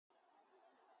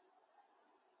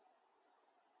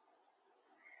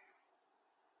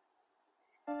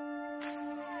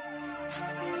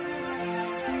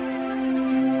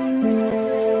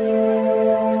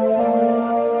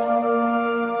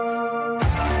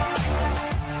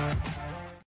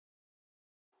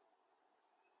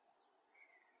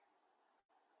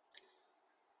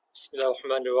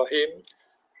Bismillahirrahmanirrahim.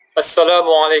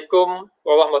 Assalamualaikum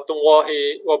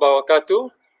warahmatullahi wabarakatuh,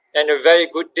 and a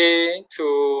very good day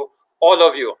to all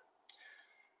of you.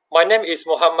 My name is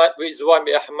Muhammad Rizwan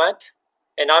bin Ahmad,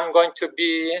 and I'm going to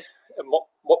be a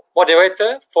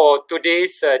moderator for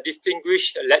today's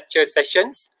distinguished lecture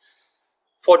sessions.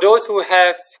 For those who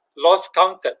have lost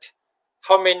counted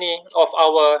how many of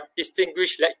our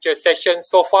distinguished lecture sessions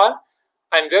so far,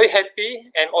 I'm very happy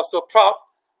and also proud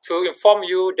to inform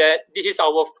you that this is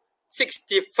our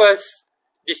 61st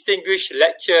distinguished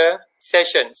lecture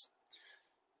sessions.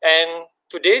 And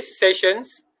today's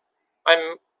sessions,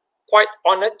 I'm quite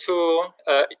honored to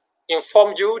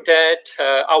inform you that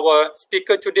our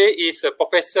speaker today is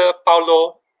Professor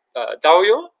Paolo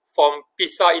Dario from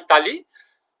Pisa, Italy,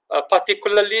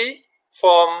 particularly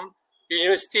from the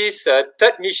university's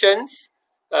third missions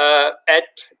at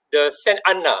the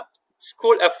Sant'Anna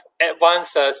School of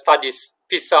Advanced Studies,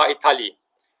 Pisa, Italy.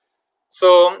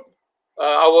 So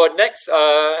our next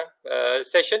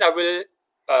session, I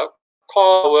will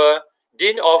call our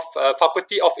Dean of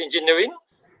Faculty of Engineering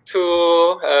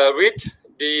to read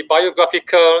the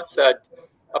biographical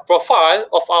profile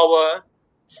of our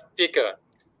speaker.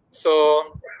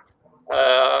 So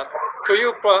to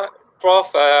you,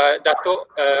 Prof. Dato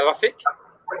Rafiq.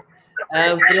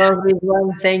 Prof.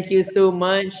 Rizwan, thank you so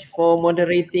much for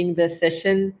moderating the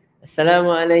session.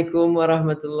 Assalamualaikum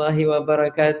warahmatullahi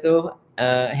wabarakatuh.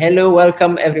 Hello,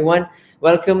 welcome everyone.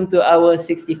 Welcome to our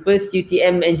 61st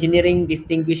UTM Engineering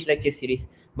Distinguished Lecture Series.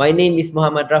 My name is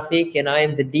Muhammad Rafiq and I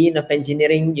am the Dean of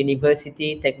Engineering,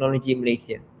 University Technology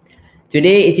Malaysia.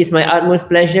 Today, it is my utmost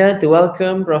pleasure to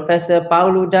welcome Professor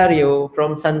Paolo Dario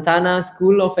from Sant'Anna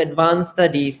School of Advanced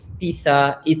Studies,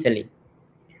 Pisa, Italy.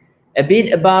 A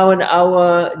bit about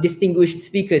our distinguished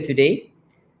speaker today.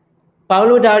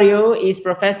 Paolo Dario is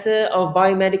Professor of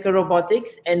Biomedical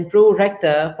Robotics and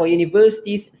Pro-Rector for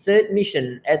University's third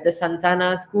mission at the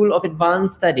Sant'Anna School of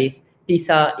Advanced Studies,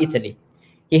 Pisa, Italy.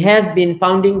 He has been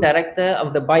founding director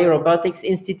of the BioRobotics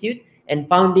Institute and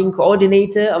founding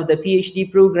coordinator of the PhD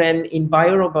program in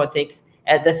BioRobotics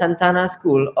at the Sant'Anna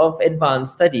School of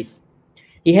Advanced Studies.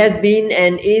 He has been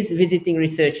and is visiting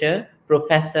researcher,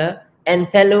 professor,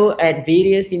 and fellow at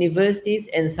various universities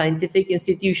and scientific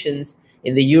institutions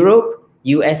in the Europe,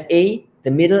 USA,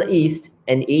 the Middle East,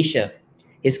 and Asia.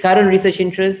 His current research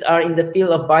interests are in the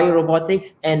field of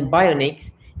biorobotics and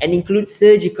bionics and include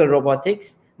surgical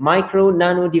robotics,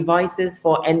 micro-nano devices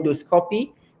for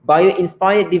endoscopy,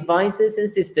 bio-inspired devices and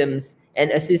systems,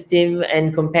 and assistive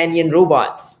and companion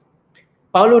robots.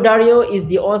 Paolo Dario is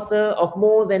the author of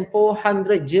more than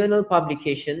 400 journal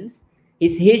publications.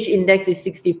 His H index is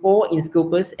 64 in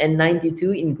Scopus and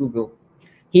 92 in Google.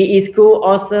 He is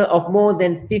co-author of more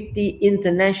than 50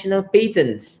 international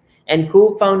patents and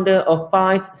co-founder of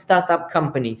 5 startup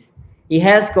companies. He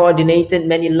has coordinated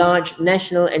many large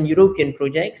national and European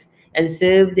projects and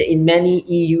served in many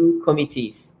EU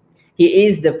committees. He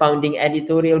is the founding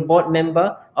editorial board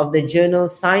member of the journal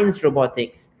Science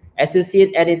Robotics,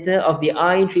 associate editor of the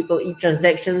IEEE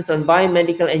Transactions on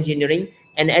Biomedical Engineering,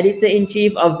 and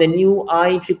editor-in-chief of the new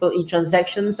IEEE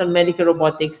Transactions on Medical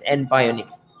Robotics and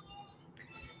Bionics.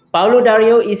 Paolo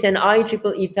Dario is an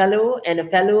IEEE Fellow and a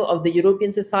Fellow of the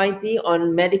European Society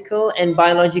on Medical and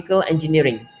Biological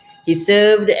Engineering. He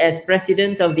served as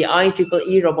President of the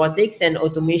IEEE Robotics and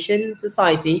Automation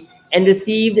Society and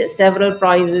received several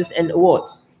prizes and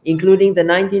awards, including the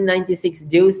 1996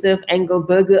 Joseph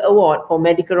Engelberger Award for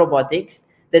Medical Robotics,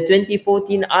 the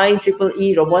 2014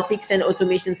 IEEE Robotics and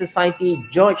Automation Society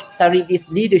George Sarigis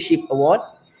Leadership Award,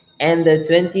 and the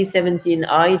 2017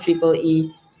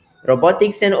 IEEE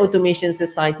Robotics and Automation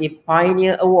Society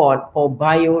Pioneer Award for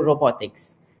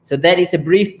Bio-Robotics. So that is a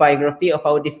brief biography of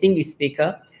our distinguished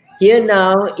speaker. Here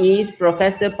now is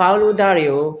Professor Paolo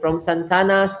Dario from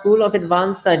Sant'Anna School of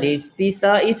Advanced Studies,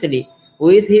 Pisa, Italy,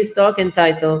 with his talk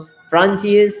entitled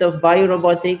Frontiers of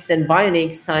Biorobotics and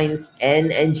Bionics Science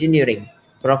and Engineering.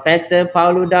 Professor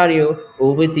Paolo Dario,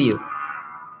 over to you.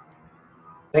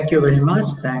 Thank you very much.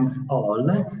 Thanks all.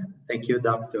 Thank you,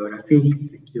 Dr. Rafiq.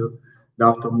 Thank you,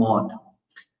 Dr. Maud.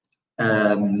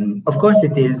 Of course,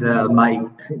 it is my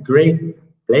great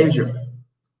pleasure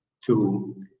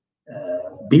to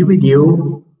be with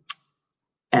you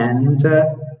and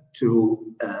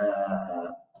to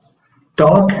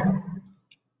talk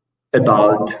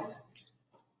about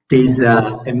this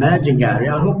emerging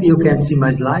area. I hope you can see my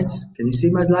slides. Can you see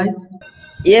my slides?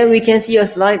 Yeah, we can see your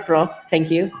slide, Prof. Thank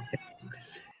you.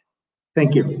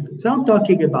 Thank you. So I'm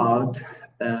talking about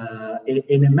an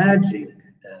emerging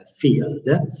field,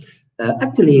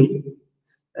 actually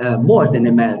more than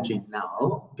emerging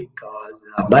now, because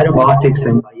biorobotics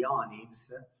and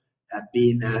bionics have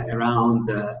been around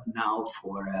now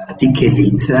for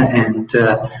decades, and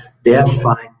they are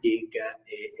finding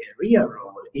a real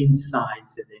role in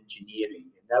science and engineering.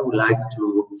 And I would like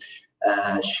to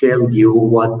share with you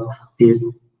what this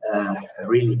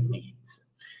really means.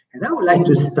 And I would like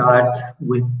to start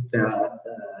with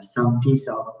some piece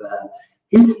of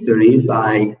history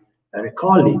by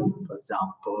recalling, for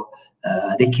example,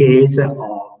 the case of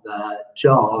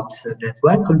jobs that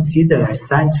were considered as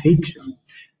science fiction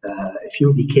a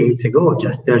few decades ago,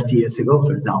 just 30 years ago,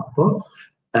 for example.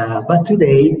 But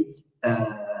today,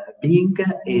 being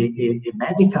a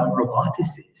medical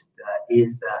roboticist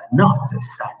is not a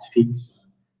science fiction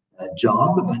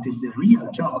job, but it's a real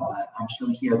job. I'm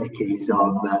showing here the case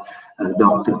of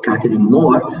Dr. Catherine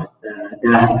Moore.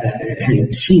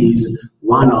 She is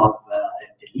one of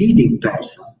the leading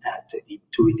person at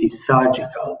Intuitive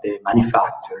Surgical, the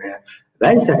manufacturer,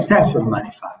 very successful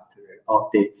manufacturer of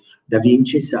the Da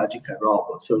Vinci surgical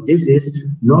robot. So this is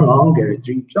no longer a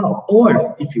dream job,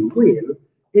 or if you will,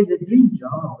 is a dream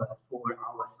job for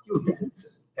our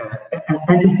students.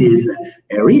 And it is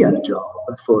a real job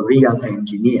for real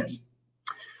engineers.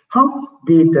 How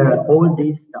did all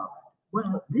this start?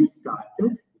 Well, this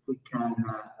started, if we can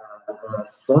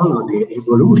follow the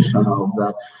evolution of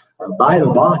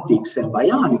biorobotics and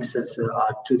bionics as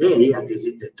today, and this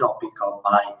is the topic of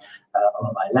my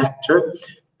lecture.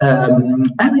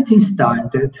 Everything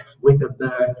started with the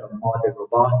birth of modern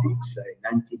robotics in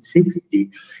 1960.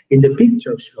 In the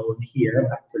picture shown here,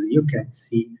 actually, you can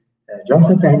see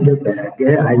Joseph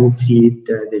Engelberger. I received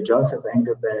the Joseph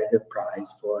Engelberger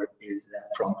Prize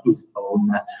from his own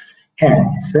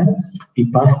hands.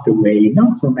 He passed away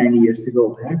not so many years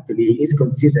ago, but actually he's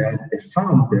considered as the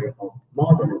founder of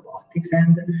modern robotics.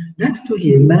 And next to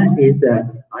him is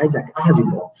Isaac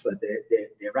Asimov,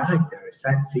 the writer,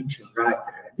 science fiction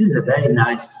writer. This is a very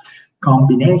nice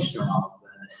combination of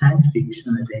science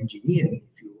fiction and engineering,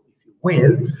 if you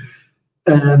will.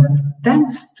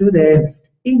 Thanks to the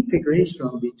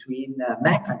integration between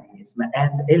mechanism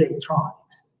and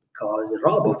electronics, because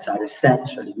robots are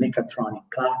essentially mechatronic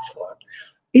platforms.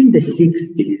 In the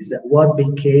 60s, what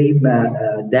became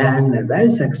then a very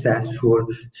successful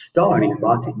story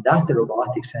about industrial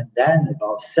robotics, and then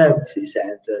about services,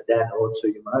 and then also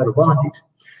human robotics,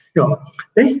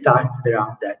 they started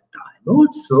around that time.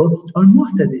 Also,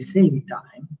 almost at the same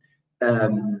time,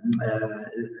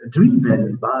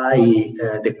 driven by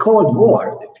the Cold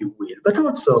War, if you will, but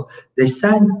also the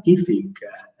scientific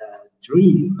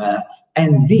dream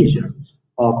and vision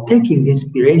of taking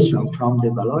inspiration from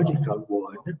the biological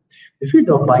world, the field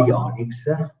of bionics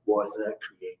was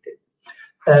created.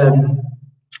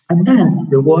 And then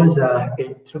there was a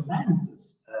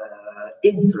tremendous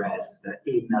interest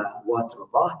in what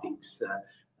robotics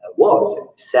was, in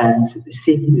a sense, the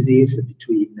synthesis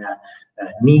between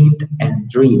need and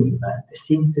dream, the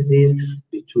synthesis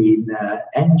between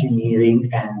engineering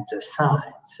and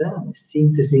science, the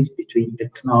synthesis between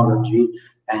technology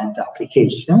and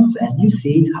applications. And you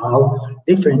see how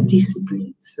different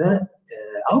disciplines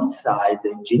outside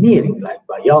engineering, like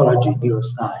biology,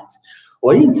 neuroscience,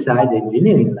 or inside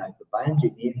engineering, like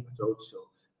bioengineering, but also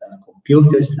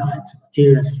computer science,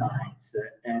 material science,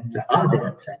 and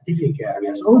other scientific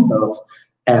areas, all those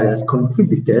areas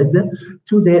contributed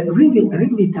to the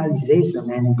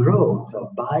revitalization and growth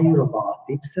of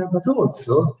biorobotics, but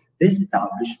also the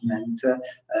establishment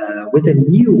with a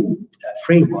new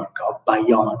framework of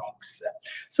bionics.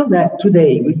 So that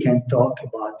today we can talk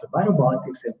about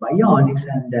biorobotics and bionics,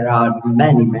 and there are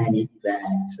many, many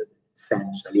events that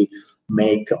essentially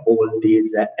make all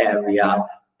these area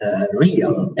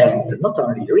real, and not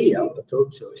only real, but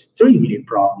also extremely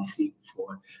promising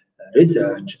for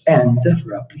research and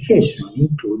for application,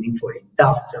 including for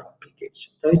industrial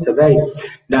application. So it's a very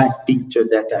nice picture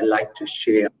that I like to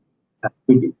share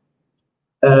with you.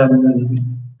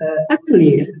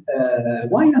 Actually,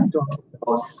 why I'm talking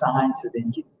about science and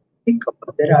engineering?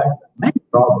 Because there are many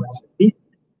robots being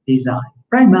designed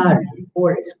primarily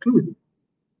or exclusively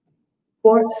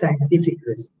for scientific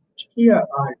research. Here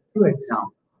are two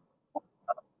examples.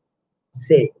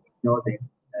 Say, the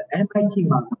MIT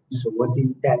mouse was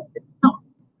intended not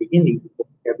beginning for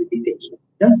rehabilitation,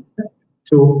 just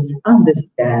to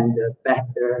understand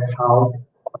better how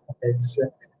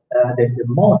the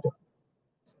model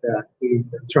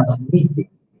is transmitting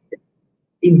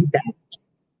intent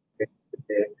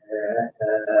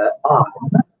the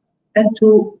arm, and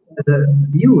to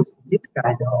use this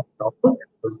kind of robot that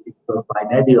was developed by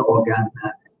Nelly Hogan,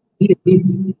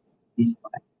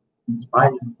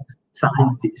 inspiring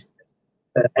scientist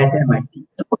at MIT.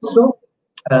 Also,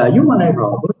 humanoid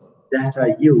robots that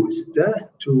are used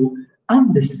to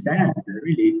understand,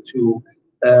 really,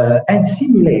 and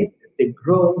simulate the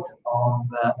growth of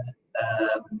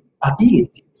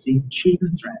abilities in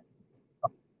children,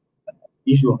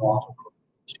 visual motor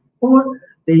coordination, or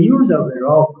the use of a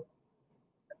robot,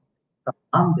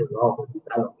 robot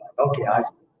developed by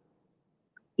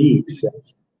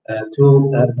ISBL, to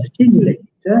stimulate,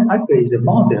 actually is a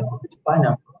model of the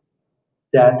spinal cord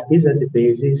that is at the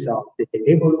basis of the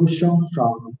evolution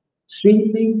from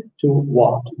swimming to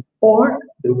walking, or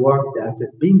the work that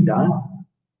has been done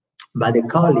by the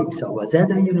colleagues of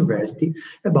Waseda University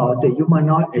about the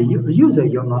use of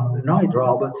humanoid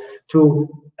robot to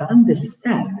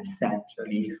understand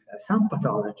essentially some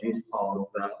pathologies of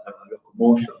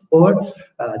locomotion, or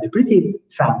the pretty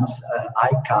famous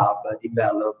ICAB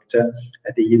developed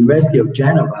at the University of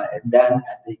Genova and then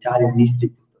at the Italian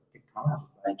Institute of Technology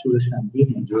by Giulio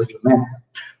Sandini and Giorgio Menta,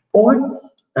 or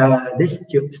this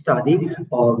study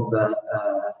of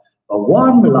a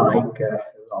worm-like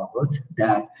robot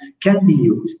that can be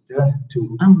used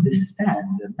to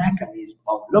understand the mechanism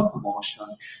of locomotion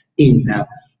in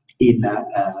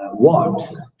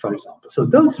worms, for example. So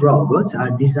those robots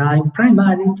are designed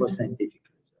primarily for scientific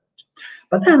research.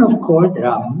 But then, of course, there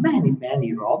are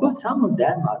many robots. Some of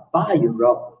them are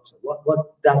bio-robots.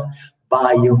 What does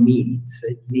bio means?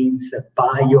 It means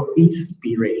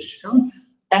bio-inspiration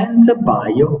and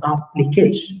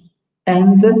bio-application.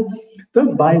 And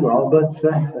those bio-robots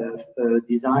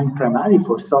designed primarily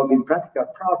for solving practical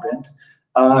problems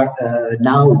are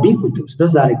now ubiquitous.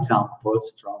 Those are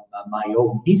examples from my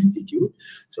own institute.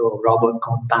 So robot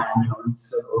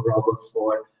companions, or robot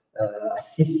for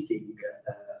assisting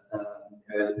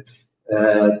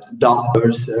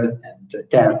doctors and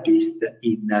therapists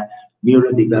in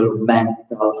neurodevelopmental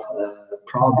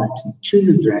problems in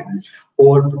children,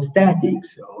 or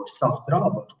prosthetics, or soft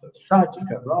robots, or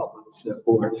surgical robots,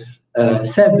 or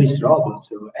service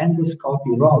robots, or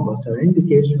endoscopy robots, or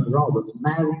educational robots,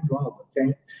 marine robots,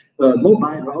 and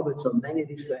mobile robots of many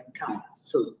different kinds.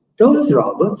 So those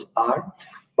robots are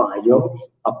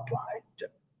bio-applied.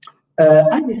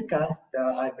 I discussed,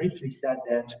 I briefly said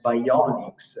that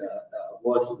bionics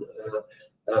was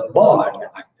born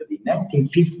actually in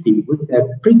 1950 with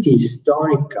a pretty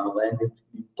historical and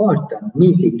important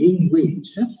meeting in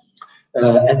which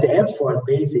at the Air Force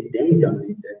base in Dayton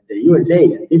in the USA,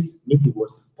 and this meeting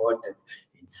was important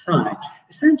in science.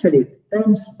 Essentially, the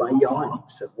term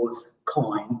bionics was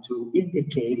coined to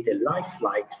indicate a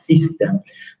lifelike system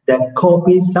that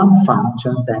copies some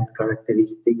functions and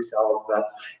characteristics of a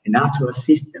natural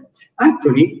system.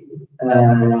 Actually,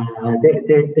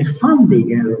 the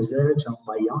funding and research on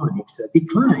bionics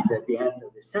declined at the end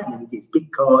of the 70s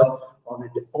because of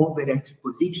the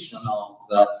overexposition of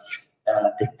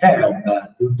the term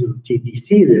due to TV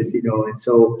series, and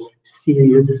so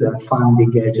serious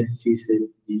funding agencies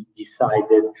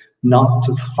decided not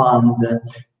to fund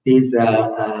this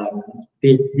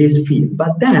field.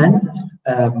 But then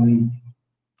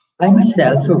I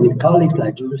myself, with colleagues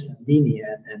like Giulio Sandini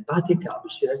and Patrick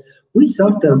Abisher, we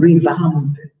sort of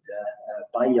revamped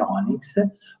bionics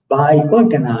by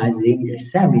organizing a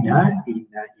seminar in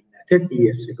 30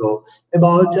 years ago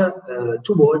about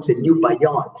towards a new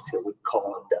bionics, we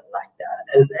called it like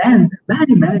that. And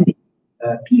many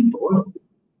people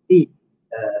see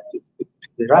to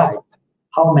the right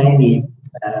how many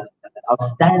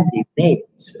outstanding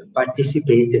names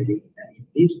participated in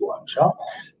this workshop,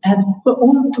 and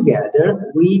all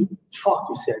together we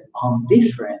focused on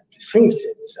different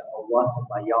facets of what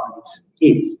bionics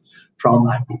is, from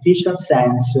artificial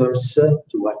sensors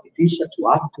to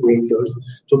actuators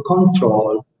to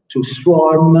control to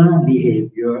swarm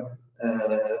behavior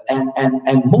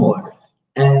and more.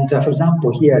 And for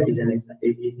example, here is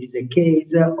a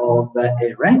case of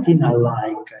a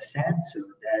retina-like sensor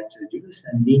that Giulio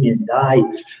Sandini and I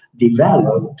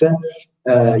developed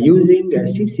using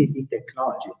CCD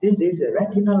technology. This is a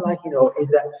retina-like,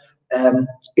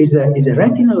 is a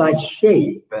retina-like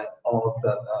shape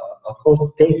of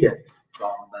course taken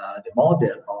from the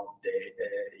model of the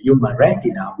human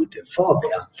retina with the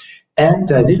fovea. And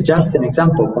this is just an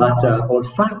example, but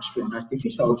olfaction,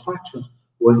 artificial olfaction,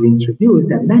 was introduced,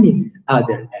 and many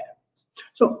other areas.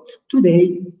 So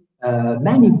today,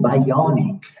 many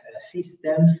bionic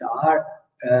systems are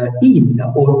in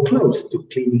or close to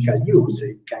clinical use.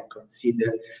 You can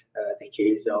consider the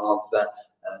case of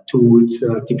tools,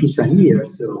 artificial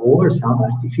ears, or some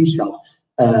artificial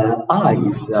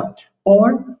eyes.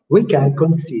 Or we can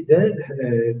consider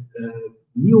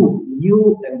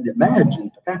new and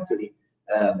emergent, actually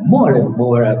more and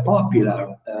more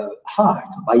popular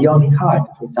heart, bionic heart,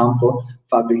 for example,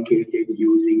 fabricated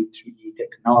using 3D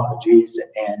technologies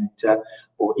and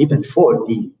or even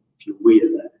 4D, if you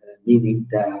will, meaning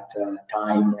that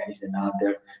time is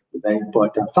another very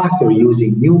important factor,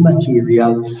 using new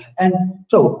materials, and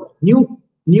so new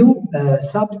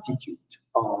substitute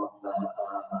of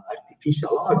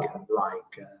artificial organs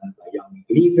like bionic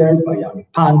liver, bionic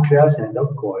pancreas, and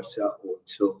of course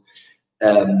also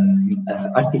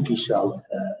artificial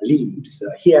limbs.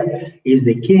 Here is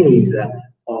the case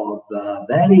of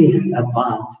very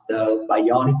advanced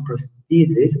bionic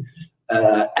prosthesis,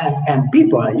 and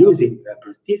people are using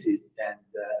prosthesis, and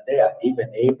they are even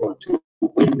able to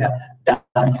win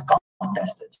dance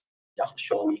contests, just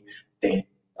showing the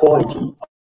quality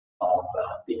of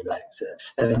these legs.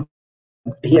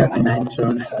 Here I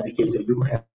mentioned the case of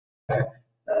Luca,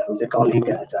 who's a colleague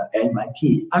at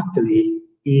MIT. Actually,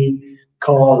 he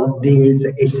called this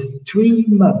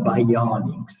extreme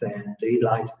bionics, and he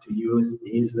likes to use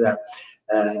this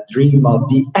dream of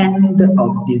the end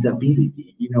of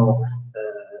disability. You know,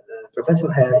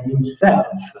 Professor Hare himself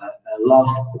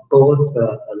lost both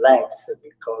legs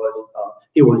because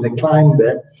he was a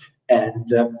climber, and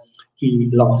he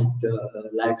lost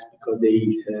legs because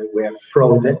they were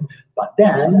frozen. But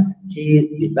then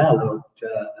he developed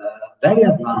very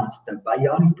advanced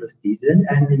bionic prosthesis,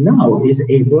 and now is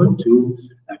able to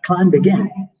climb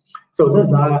again. So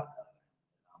those are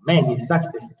many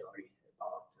success stories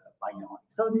about bionics.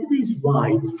 So this is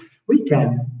why we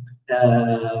can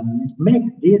make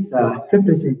this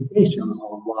representation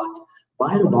of what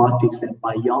biorobotics and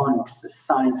bionics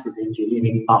science and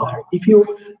engineering are. If you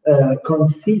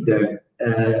consider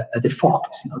the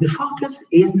focus, the focus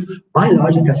is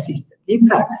biological system. In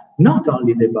fact, not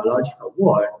only the biological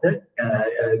world,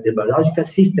 the biological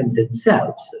system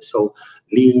themselves, so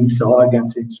limbs,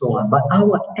 organs, and so on, but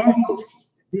our ecosystem.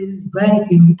 This is very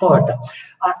important.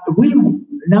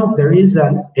 Now there is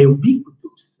a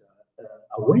ubiquitous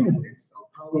awareness of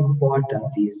how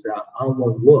important is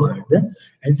our world,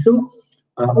 and so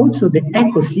also the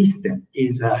ecosystem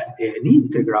is an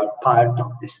integral part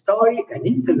of the story, an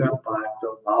integral part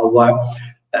of our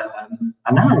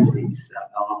analysis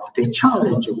of the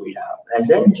challenge we have. As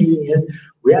engineers,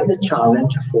 we have a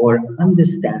challenge for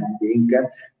understanding,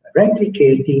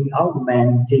 replicating,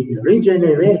 augmenting,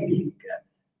 regenerating,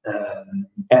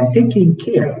 and taking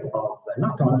care of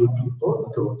not only people,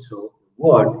 but also the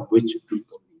world in which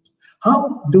people live.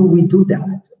 How do we do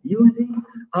that? Using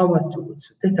our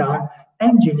tools that are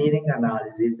engineering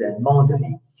analysis and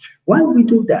modeling. When we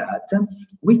do that,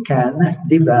 we can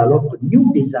develop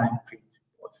new design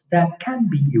principles that can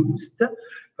be used,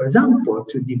 for example,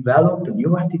 to develop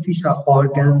new artificial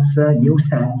organs, new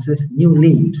senses, new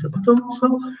limbs, but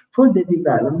also for the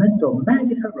development of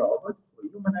medical robots, for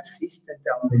human assisted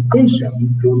augmentation,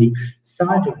 including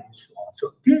surgery and so on.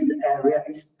 So this area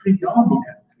is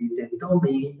predominantly the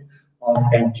domain of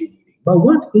engineering. But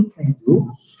what we can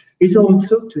do is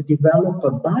also to develop a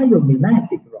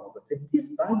biomimetic robot. And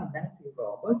these biomimetic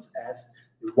robots, as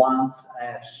the ones I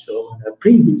have shown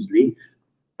previously,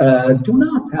 do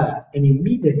not have an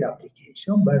immediate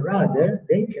application, but rather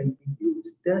they can be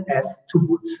used as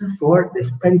tools for the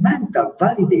experimental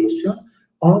validation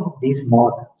of these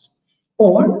models.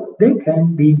 Or they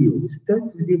can be used to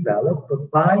develop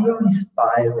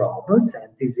bio-inspired robots, and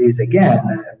this is again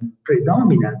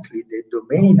predominantly the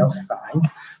domain of science,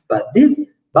 but this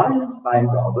bio-inspired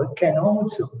robot can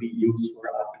also be used for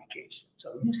application. So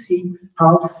you see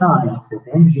how science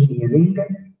and engineering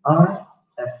are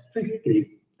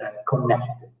strictly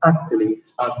connected. Actually,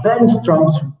 a very strong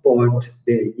support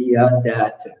the idea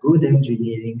that good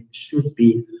engineering should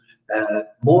be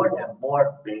more and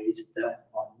more based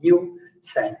on new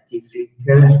scientific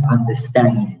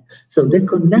understanding. So the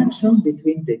connection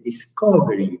between the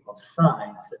discovery of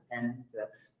science and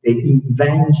the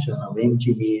invention of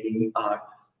engineering are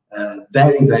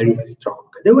very, very strong.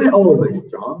 They were always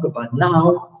strong, but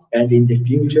now and in the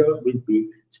future will be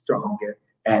stronger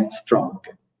and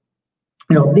stronger.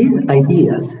 You know, these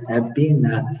ideas have been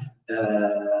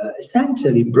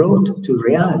essentially brought to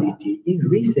reality in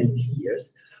recent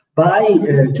years by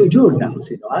two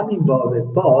journals. You know, I'm involved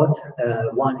with both.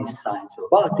 One is Science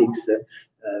Robotics.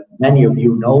 Many of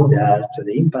you know that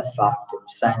the impact factor of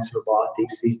science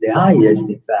robotics is the highest,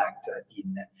 in fact,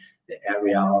 in the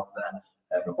area of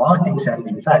robotics, and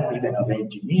in fact even of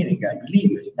engineering. I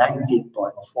believe it's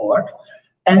 19.4.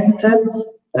 And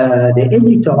the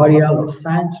editorial of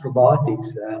Science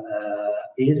Robotics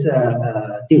is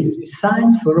this: is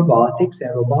Science for Robotics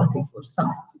and Robotics for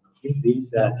Science. This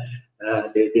is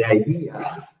the idea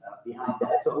behind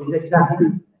that. So it's exactly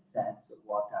in the sense of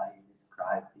what I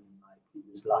described in my previous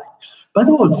previous slide. But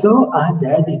also, I'm the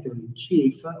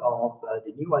editor-in-chief of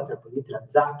the new IEEE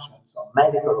transactions on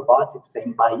medical robotics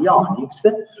and bionics,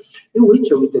 in which,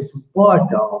 with the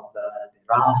support of the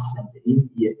RAS and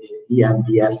the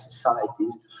EMBS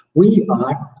societies, we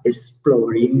are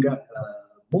exploring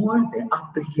more the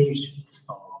applications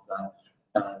of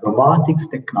robotics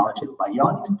technology,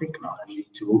 bionics technology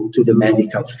to the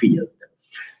medical field.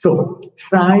 So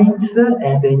science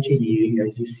and engineering,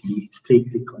 as you see,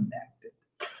 strictly connected.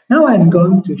 Now I'm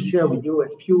going to share with you a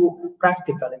few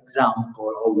practical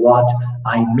examples of what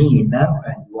I mean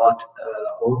and what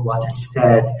I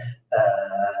said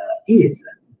is,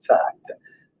 in fact.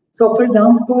 So, for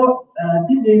example,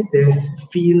 this is the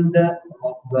field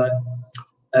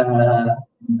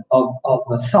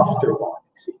of soft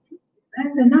robotics.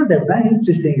 And another very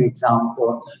interesting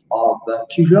example of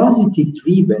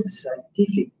curiosity-driven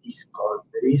scientific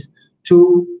discoveries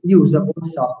to usable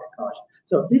soft technology.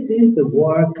 So this is the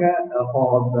work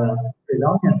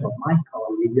predominantly of my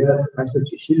colleague, Professor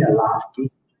Cecilia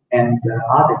Lasky, and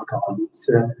other colleagues.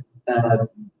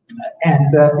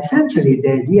 Essentially,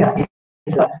 the idea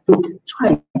is to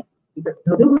try.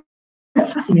 They were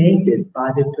fascinated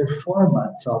by the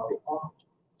performance of the object.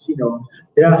 You know,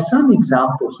 there are some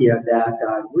examples here that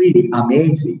are really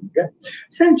amazing.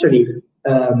 Essentially,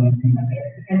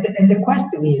 and the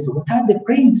question is, what are the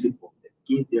principles that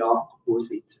give the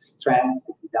octopus its strength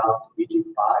without rigid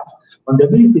parts, on the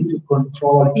ability to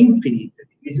control infinite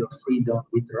degrees of freedom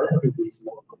with relatively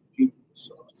small computing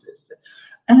resources?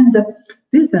 And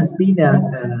this has been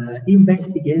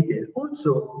investigated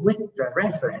also with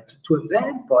reference to a very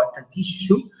important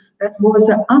issue that was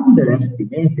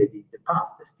underestimated in the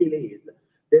past, still is,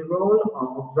 the role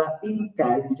of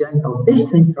intelligent or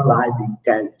decentralized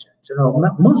intelligence. You know,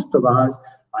 most of us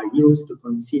are used to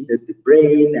consider the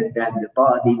brain and then the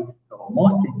body. So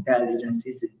most intelligence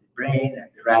is in the brain and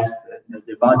the rest,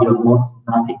 the body almost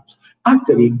nothing.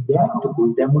 Actually, the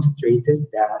octopus demonstrated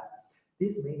that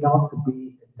this may not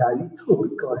be entirely true,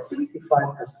 because 65%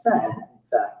 in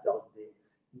fact of the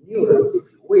neurons, if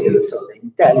you will, so the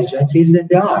intelligence is in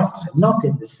the arms, not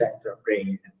in the central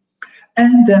brain.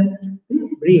 And this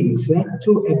brings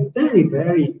to a very,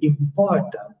 very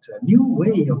important new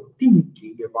way of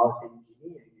thinking about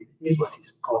engineering. It is what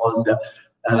is called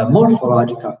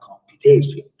morphological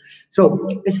computation. So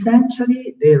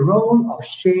essentially, the role of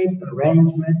shape,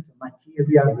 arrangement,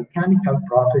 material, mechanical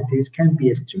properties can be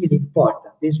extremely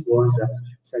important. This was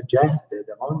suggested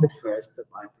among the first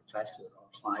by Professor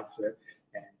Pfeiffer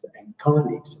and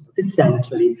colleagues. But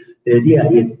essentially, the idea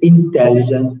is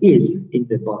intelligence is in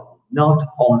the body, not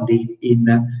only in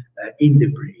the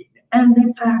brain. And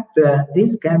in fact,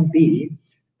 this can be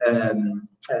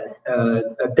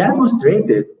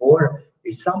demonstrated, or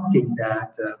is something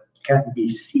that can be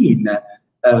seen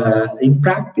in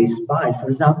practice by, for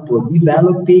example,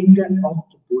 developing an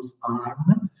octopus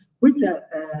arm with a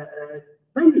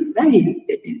very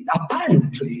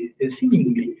apparently,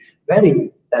 seemingly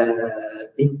very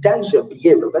intelligent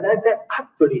behavior, but that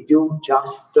actually due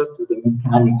just to the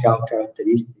mechanical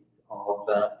characteristics of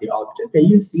the object. And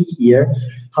you see here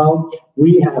how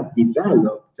we have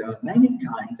developed many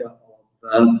kinds of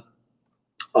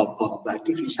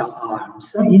artificial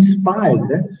arms inspired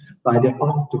by the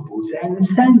octopus and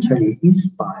essentially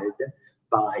inspired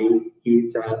by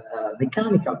its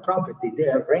mechanical property,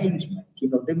 the arrangement, you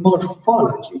know, the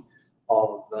morphology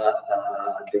of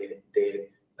the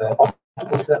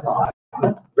octopus arm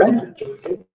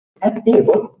replicated and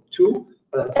able to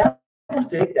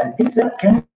demonstrate that this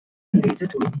can be related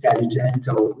to intelligent,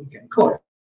 or we can call it,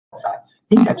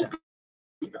 in fact,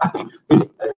 intelligent.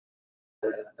 This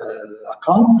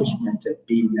accomplishment have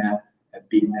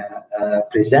been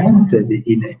presented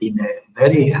in a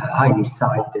very highly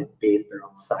cited paper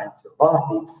on Science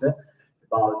Robotics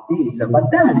about this. But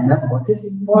then, what is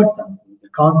important in the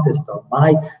context of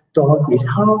my talk is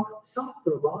how soft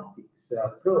robotics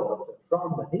brought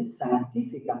from this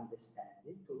scientific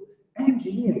understanding to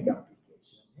engineering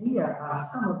application. Here are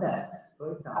some of them.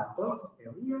 For example, a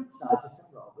real surgical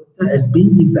robot has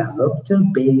been developed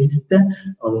based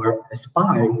or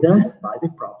inspired by the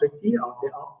property of the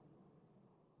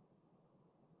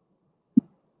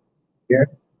here.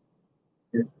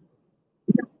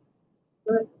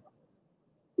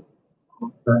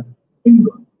 Of the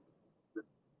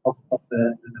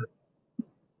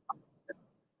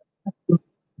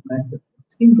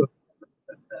single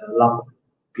laptop,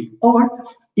 or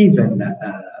even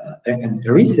and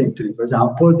recently, for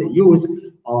example, the use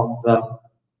of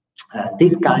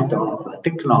this kind of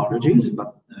technologies,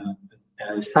 but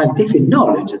scientific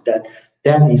knowledge that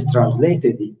then is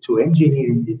translated into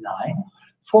engineering design,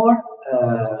 for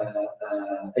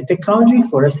a technology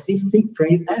for assisting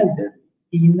frail elderly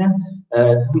in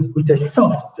with a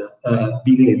soft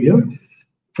behavior.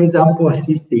 For example,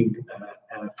 assisting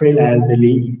frail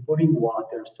elderly in pouring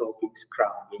water, soaping,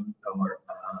 scrubbing, or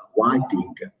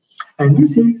wiping. And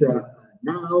this is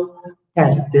now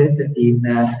tested in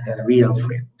real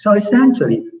frame. So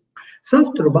essentially,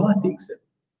 soft robotics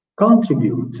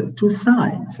contributes to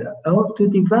science or to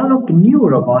develop new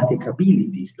robotic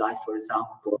abilities, like, for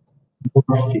example,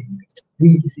 morphing,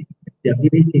 squeezing, the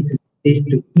ability to taste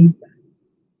to impact,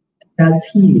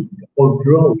 self-healing, or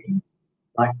growing,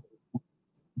 like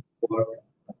for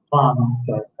plant,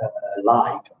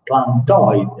 like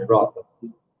plantoid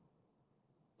robots.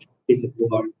 Is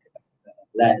work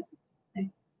led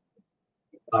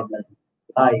by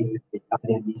the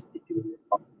Italian Institute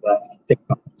of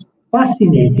Technology.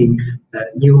 Fascinating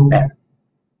new area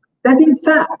that, in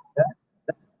fact,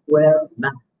 well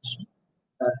match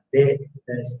the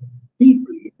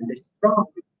deeply and the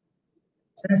strongly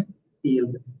successful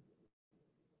field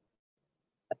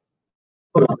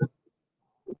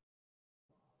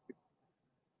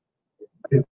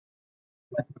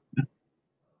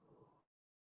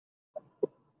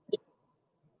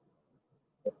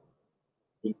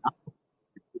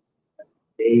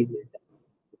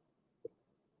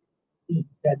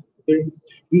that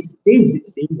his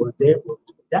thesis was able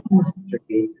to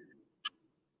demonstrate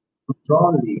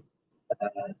controlling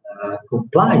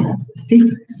compliance,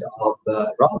 stiffness of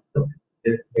rod,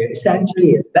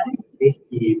 essentially a very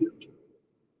behavior.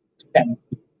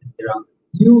 There are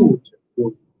huge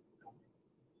work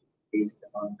based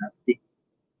on the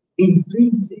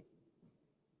intrinsic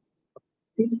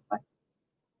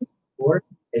or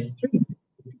extrinsic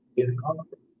behavior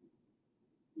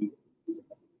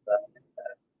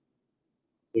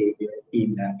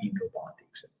in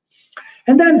robotics.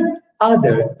 And then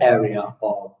other area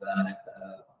of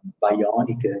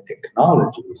bionic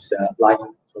technologies, like,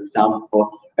 for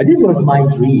example, and it was my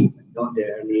dream in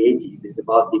the early 80s, is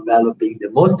about developing the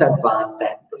most advanced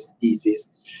hand prosthesis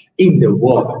in the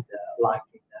world, like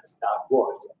in Star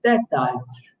Wars. At that time,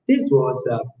 this was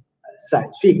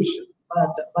science fiction,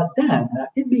 but then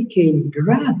it became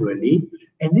gradually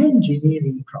an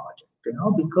engineering project.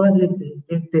 Because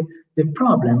the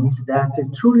problem is that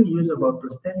a truly usable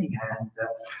prosthetic hand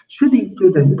should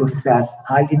include and possess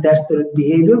highly tested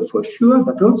behavior, for sure,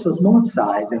 but also small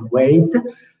size and weight,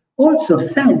 also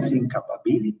sensing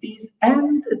capabilities,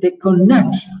 and the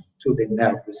connection to the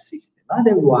nervous system.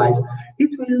 Otherwise,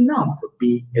 it will not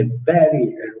be a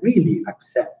really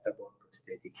acceptable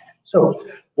prosthetic hand. So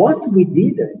what we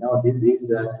did, this is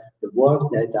the work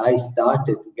that I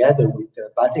started together with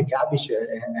Patrick Abisher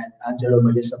and Angelo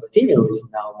Maria Sabatini, who is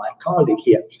now my colleague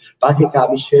here. Patrick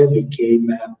Abisher became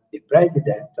the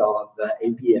president of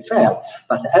APFL,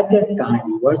 but at that time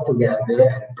we worked together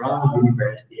at Brown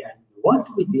University, and what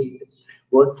we did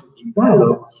was to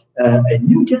develop a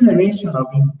new generation of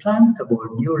implantable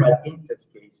neural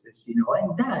interfaces,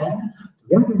 and then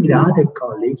together with other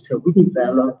colleagues, we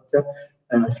developed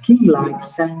skin-like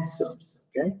sensors,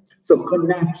 okay? So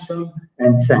connection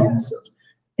and sensors,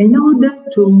 in order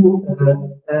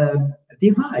to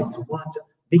devise what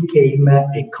became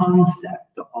a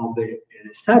concept of a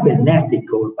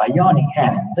cybernetic or bionic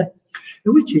hand,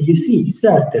 in which you see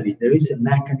certainly there is a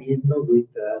mechanism with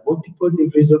multiple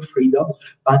degrees of freedom,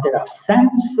 but there are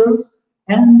sensors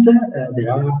and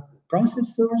there are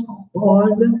processors on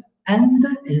board, and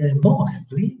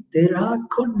mostly there are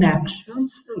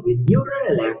connections with neural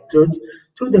electrodes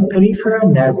to the peripheral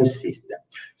nervous system.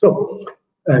 So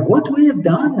what we have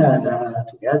done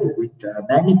together with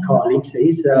many colleagues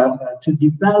is to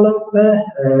develop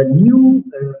a new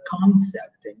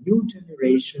concept, new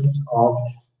generations of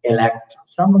electrodes.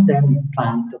 Some of them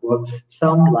implantable,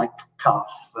 some like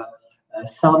cuff,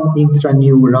 some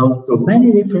intraneural, so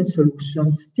many different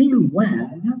solutions. Still,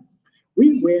 when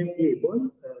we were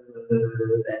able,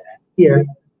 here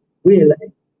will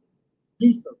a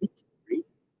piece of history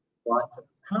what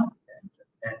happened,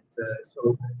 and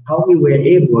so how we were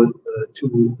able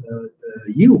to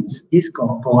use these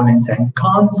components and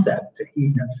concept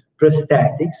in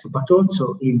prosthetics, but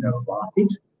also in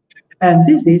robotics. And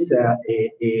this is a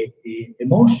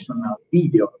emotional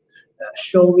video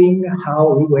showing how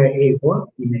we were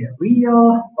able, in a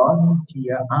real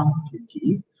volunteer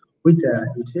amputee, with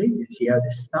you see here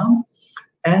the stump,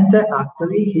 and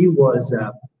actually he was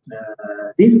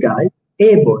this guy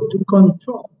able to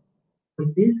control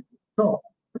with this thought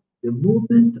the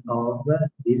movement of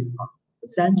this arm.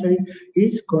 Essentially,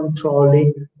 is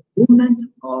controlling the movement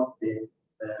of the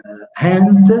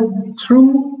hand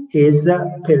through his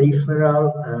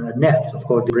peripheral nerves, of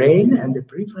course, the brain and the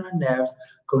peripheral nerves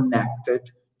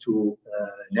connected to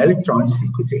an electronic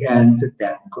circuitry and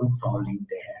then controlling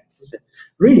the hand. It's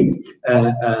really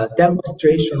a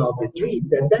demonstration of the dream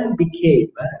that then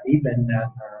became even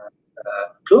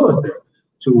closer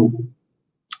to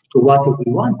what we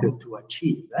wanted to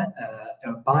achieve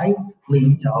by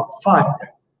means of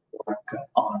further work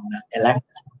on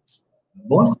electrons,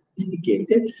 more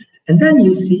sophisticated. And then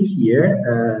you see here,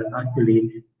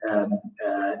 actually,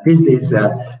 this is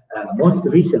most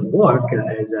recent work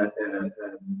as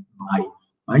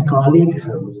my colleague,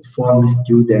 who was a former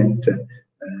student,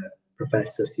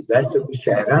 Professor Silvestro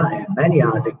Cucera, and many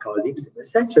other colleagues,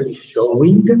 essentially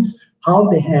showing how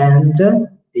the hand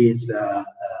is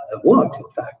works, in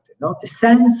fact. The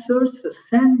sensors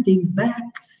sending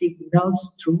back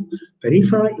signals through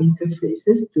peripheral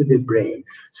interfaces to the brain.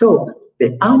 So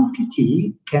the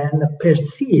amputee can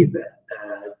perceive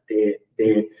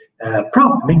the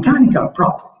mechanical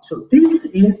property. So this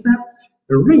is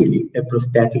really a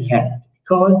prosthetic hand,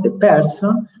 because the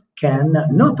person can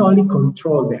not only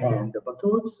control the hand, but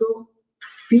also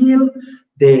feel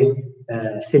the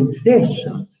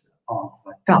sensations of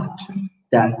touch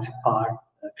that are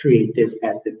created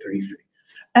at the periphery.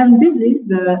 And this is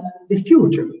the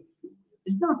future.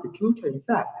 It's not the future, in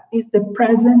fact, it's the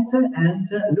present and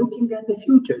looking at the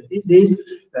future. This is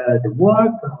the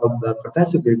work of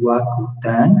Professor Grégoire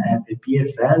Courtin at the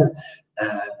PFL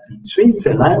in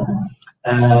Switzerland,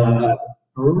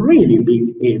 really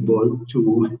being able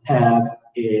to have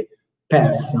a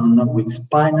person with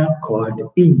spinal cord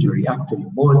injury, actually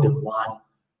more than one,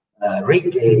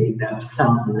 regain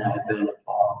some level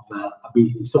of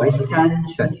ability. So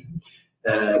essentially,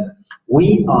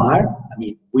 we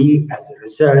as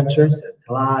researchers at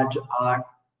large are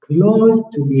close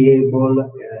to be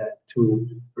able to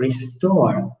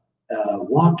restore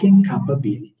walking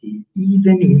capability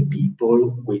even in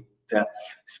people with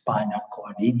spinal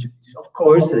cord injuries. Of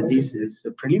course, this is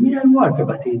a preliminary work,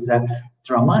 but it's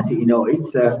dramatic.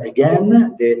 It's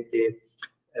again the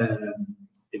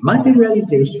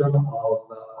materialization of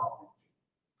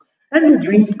and the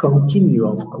dream continue,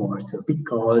 of course,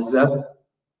 because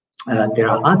there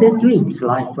are other dreams,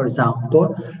 like, for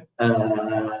example,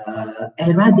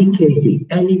 eliminating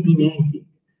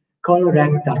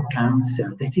colorectal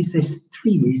cancer. That is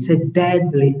extreme, it's a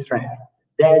deadly threat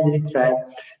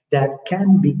that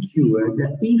can be cured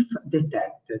if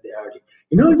detected early.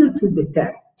 In order to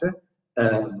detect,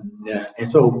 and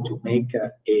so to make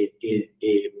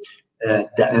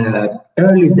the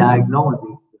early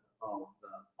diagnosis of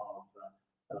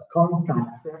colon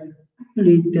cancer,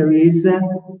 actually there is a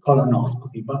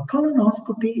colonoscopy, but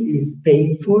colonoscopy is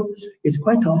painful, is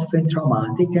quite often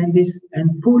traumatic, and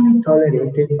poorly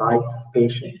tolerated by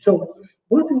patients. So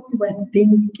what we were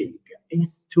thinking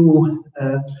is to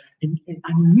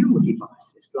new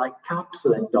devices like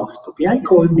capsule endoscopy. I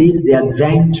call this the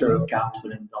adventure of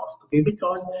capsule endoscopy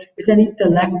because it's an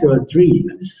intellectual dream.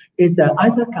 It's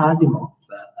Isaac Asimov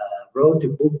wrote a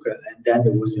book, and then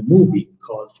there was a movie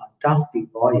called Fantastic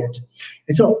Voyage.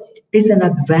 And so it's an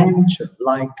adventure,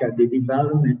 like the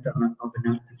development of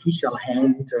an artificial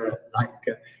hand, like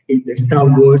in the Star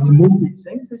Wars movies.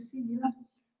 It's a similar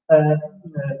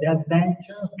the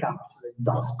adventure of capsule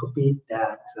endoscopy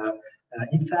that,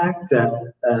 in fact,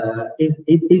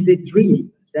 it is a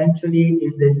dream. Essentially,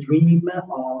 is the dream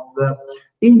of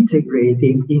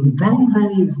integrating in very,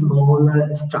 very small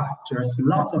structures,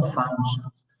 lots of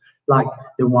functions, like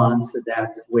the ones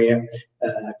that were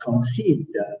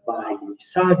conceived by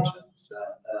surgeons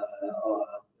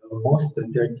almost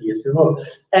 30 years ago,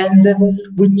 and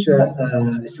which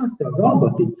sort of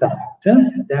robot, in fact,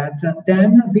 that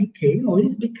then became or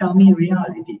is becoming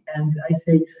reality. And I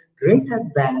say great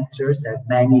adventures have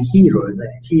many heroes.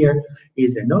 Here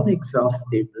is a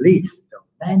non-exhaustive list of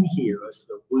many heroes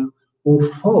who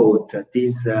fought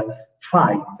this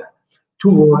fight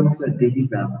towards the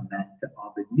development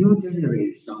of a new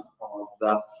generation of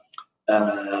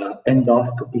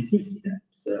endoscopy systems.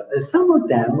 Some of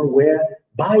them were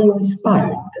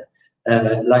bio-inspired,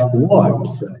 like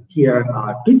works. Here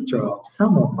are pictures of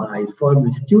some of my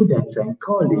former students and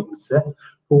colleagues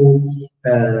who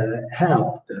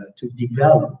helped to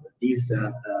develop these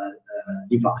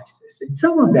devices. And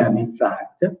some of them, in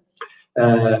fact,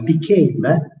 became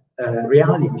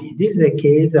reality. This is a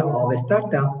case of a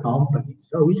startup company.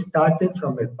 So we started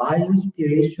from a bio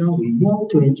inspiration, we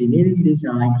moved to engineering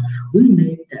design, we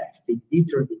made tests in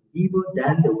vitro, in vivo,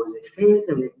 then there was a phase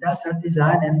of industrial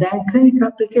design, and then clinical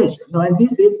application. No, and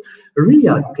this is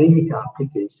real clinical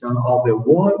application of a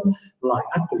world, like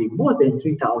actually more than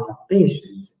 3,000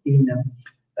 patients in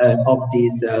of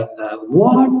this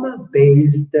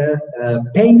worm-based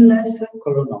painless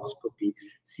colonoscopy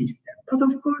system. But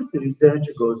of course, the research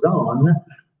goes on.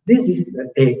 This is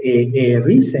a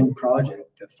recent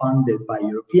project funded by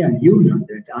European Union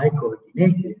that I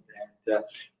coordinated, and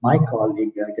my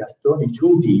colleague Gastone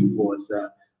Ciudi was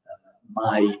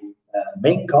my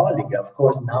main colleague. Of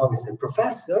course, now is a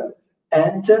professor.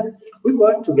 And we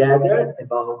worked together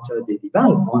about the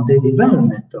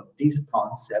development of this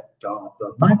concept of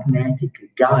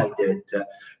magnetic guided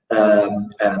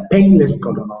painless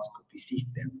colonoscopy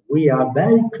system. We are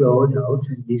very close also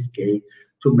in this case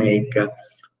to make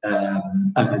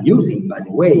using, by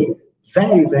the way,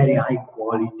 very, very high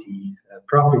quality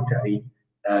proprietary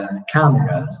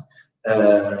cameras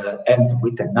and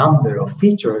with a number of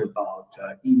features about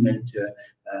image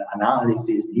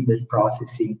analysis, image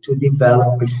processing, to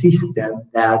develop a system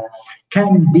that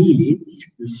can be,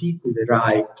 you see to the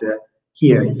right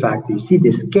here, in fact, you see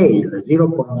the scale,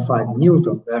 0.5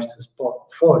 Newton versus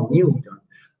 4 Newton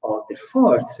of the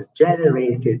force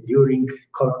generated during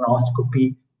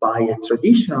colonoscopy by a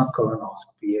traditional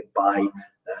colonoscopy by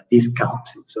this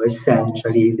capsule. So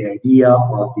essentially, the idea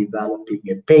of developing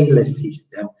a painless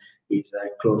system is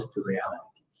close to reality.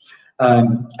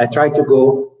 I try to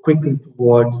go quickly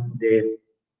towards the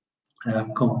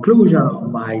conclusion of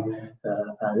my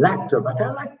lecture, but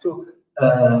I'd like to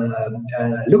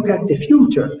look at the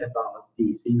future about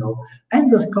this. You know,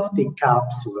 endoscopic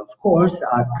capsules, of course,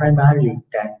 are primarily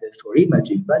intended for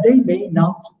imaging, but they may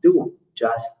not do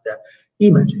just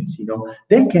images. You know,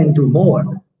 they can do more.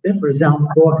 They, for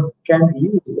example, can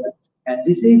use, and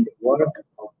this is the work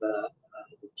of the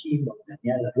team of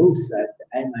Daniela Russa at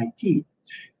MIT.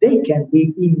 They can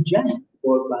be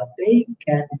ingestible, but they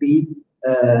can be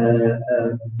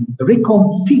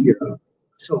reconfigured,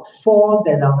 so fold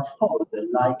and unfold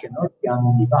like an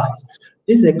origami device.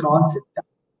 This is a concept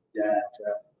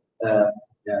that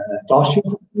Toshi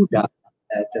Fukuda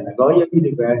at Nagoya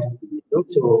University,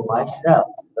 also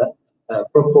myself,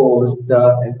 proposed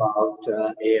about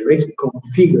a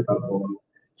reconfigurable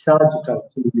surgical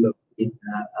tool in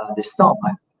the stomach,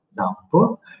 for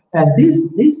example. And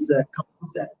this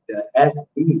concept has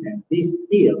been and is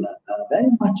still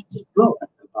very much explored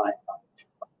by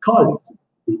colleagues.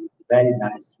 This is very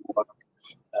nice work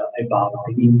about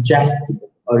ingestible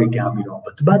origami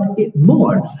robot. But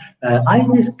more, I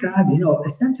describe, you know,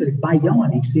 essentially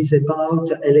bionics is about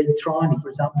electronic, for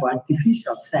example,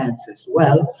 artificial senses.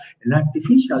 Well, an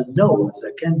artificial nose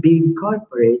can be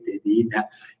incorporated in a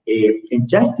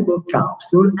ingestible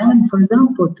capsule, and, for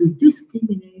example, to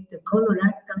discriminate the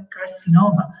colorectal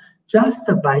carcinoma just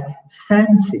by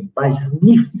sensing, by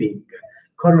sniffing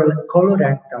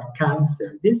colorectal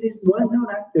cancer. This is well known,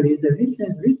 actually, is a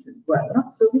recent, well,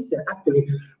 not so recent, actually,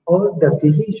 all the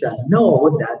physicians know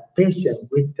that patients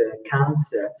with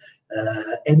cancer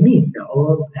emit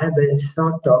or have a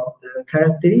sort of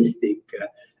characteristic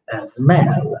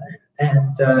smell.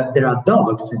 And there are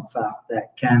dogs, in fact,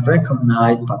 that can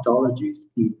recognize pathologies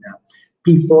in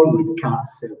people with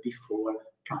cancer before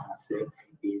cancer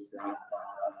is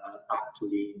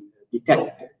actually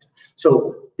detected.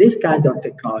 So this kind of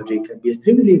technology can be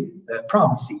extremely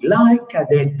promising, like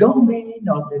the domain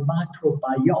of the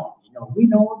microbiome. You know, we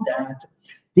know that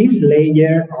this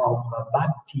layer of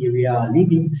bacteria,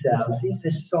 living cells, is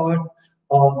a sort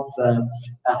of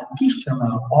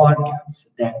additional organs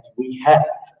that we have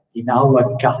in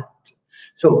our gut.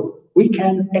 So we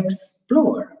can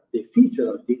explore the feature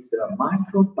of this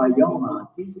microbiome,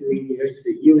 these layers,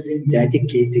 using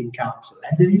dedicated capsule.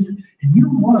 And there is a new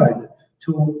world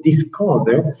to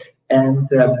discover and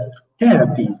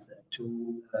therapies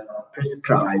to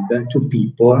prescribe to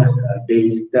people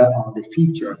based on the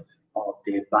feature of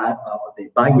the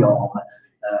biome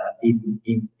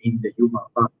in the human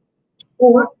body.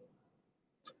 Or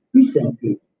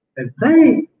recently, a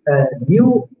very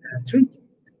new treatment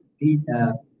been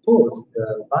proposed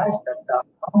by startup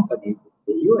companies in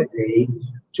the USA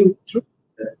to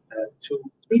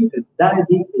treat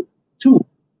diabetes 2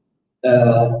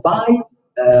 by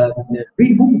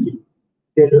removing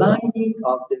the lining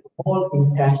of the small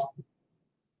intestine.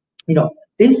 You know,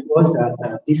 this was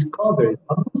discovered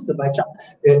almost by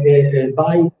chance,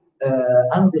 by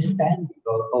understanding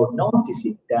or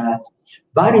noticing that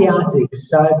bariatric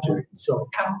surgery, so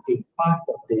cutting part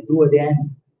of the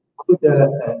duodenum, could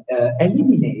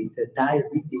eliminate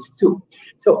diabetes too.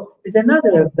 So it's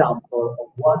another example of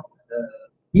what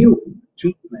new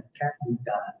treatment can be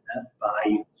done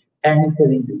by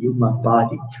entering the human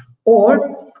body.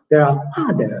 Or there are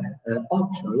other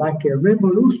options, like a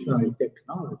revolutionary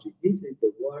technology. This is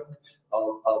the work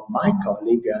of my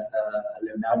colleague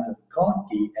Leonardo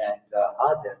Ricotti and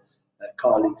other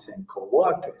colleagues and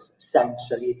co-workers.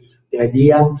 Essentially, the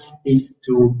idea is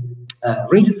to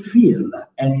refill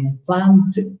an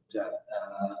implanted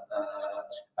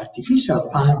artificial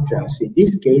pancreas, in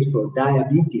this case for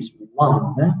diabetes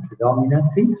 1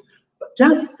 predominantly, but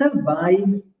just by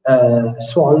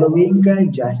swallowing,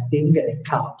 ingesting a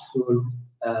capsule,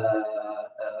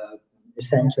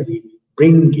 essentially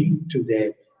bringing to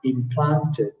the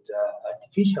implanted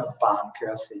artificial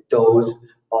pancreas a dose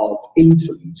of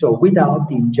insulin, so without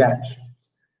injection.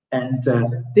 And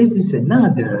this is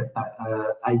another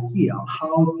idea of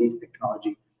how this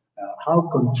technology, how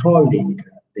controlling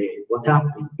what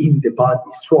happens in the body,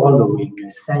 swallowing,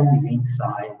 sending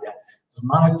inside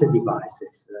smart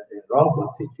devices,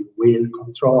 robots, if you will,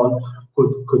 control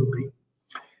could bring.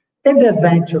 And the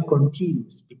adventure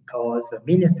continues because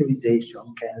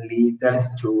miniaturization can lead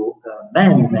to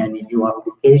many new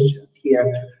applications. Here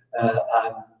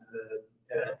I'm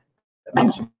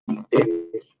mentioning the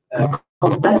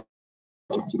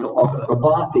convergence of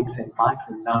robotics and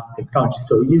micro technology.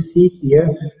 So you see here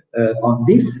on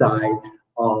this side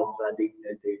of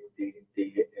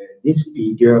this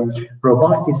figure,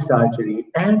 robotic surgery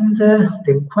and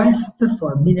the quest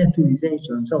for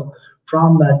miniaturization. So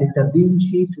from the Da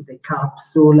Vinci to the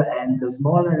capsule and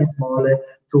smaller and smaller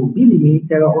to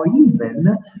millimeter or even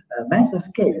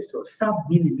mesoscale, so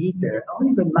sub-millimeter or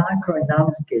even micro and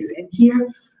nanoscale. And here,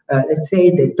 let's say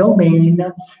the domain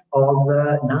of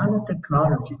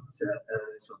nanotechnologies,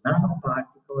 so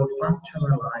nanoparticle,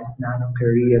 functionalized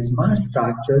nanocarrier, smart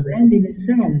structures, and in a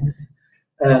sense,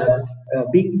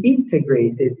 being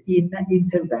integrated in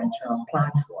interventional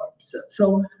platforms.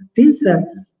 So this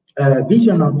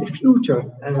vision of the future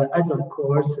has, of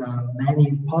course,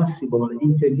 many possible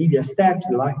intermediate steps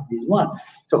like this one.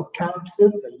 So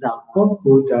capsules, for example,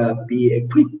 would be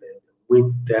equipped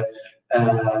with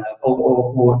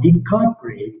or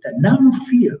incorporate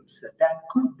nanofilms that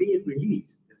could be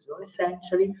released. So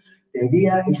essentially, the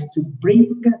idea is to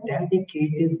bring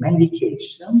dedicated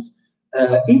medications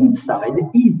inside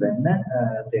even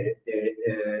the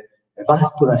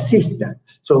vascular system,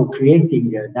 so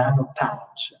creating a nano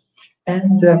patch.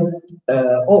 And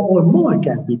or more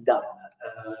can be done.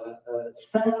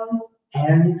 Cell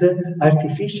and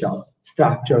artificial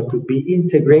structure could be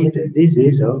integrated. This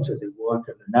is also the work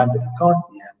of Leonardo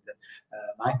Ricotti and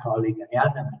my colleague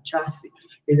Arianna Michassi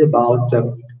is about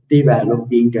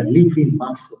developing living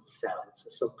muscle cells,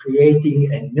 so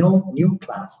creating a new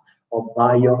class of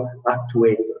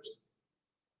bioactuators.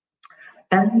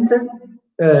 And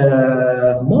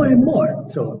more and more,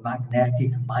 so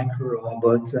magnetic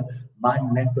micro-robots,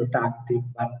 magnetotactic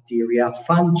bacteria,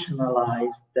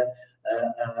 functionalized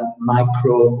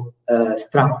micro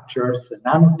structures,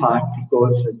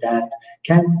 nanoparticles that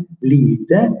can lead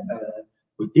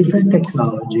with different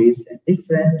technologies and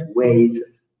different ways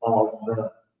of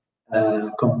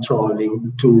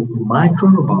controlling to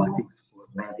micro-robotics for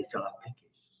medical applications.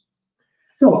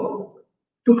 So,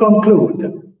 to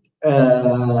conclude,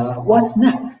 what's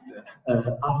next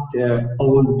after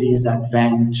all these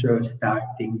adventures,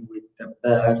 starting with the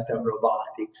birth of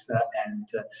robotics and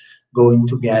going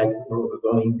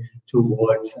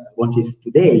towards what is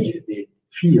today the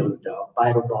field of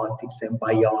biorobotics and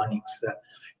bionics,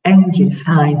 engine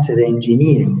science and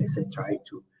engineering, as I try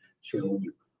to show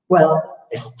you. Well,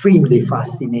 extremely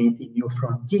fascinating new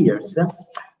frontiers,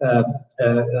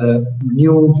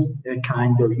 new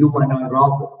kind of humanoid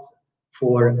robots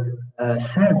for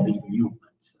serving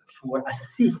humans, for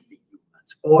assisting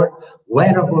humans, or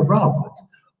wearable robots,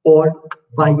 or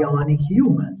bionic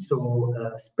humans, so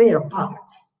spare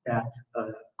parts that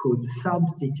could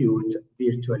substitute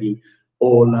virtually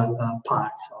all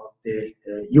parts of the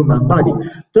human body.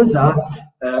 Those are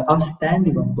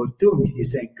outstanding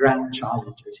opportunities and grand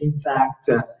challenges. In fact,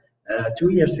 2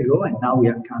 years ago, and now we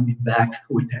are coming back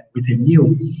with a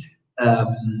new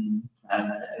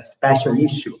special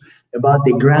issue about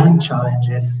the grand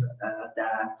challenges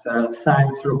that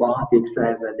science robotics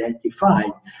has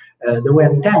identified. There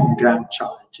were 10 grand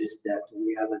challenges that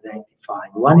we have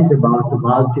identified. One is about the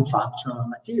multifunctional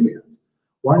materials.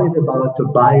 One is about the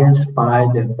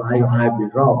bio-inspired and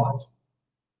bio-hybrid robots.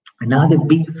 Another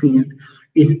big field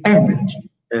is energy.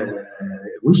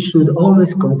 We should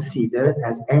always consider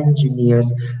as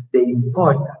engineers the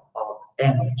importance of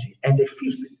energy and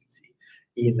efficiency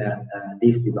in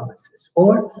these devices.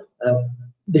 Or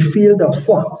the field of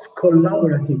what?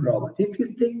 Collaborative robots. If you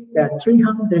think that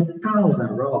 300,000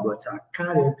 robots are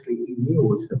currently in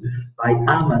use by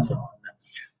Amazon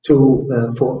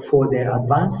for their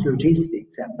advanced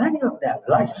logistics, and many of them,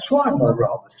 like swarm of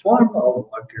robots, swarm of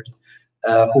workers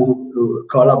who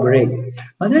collaborate,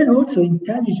 but then also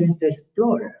intelligent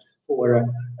explorers for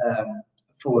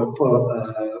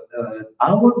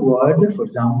our world, for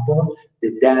example,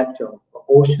 the depth of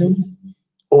oceans,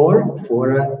 or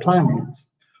for planets,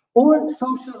 or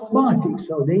social robotics,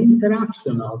 so the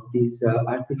interaction of these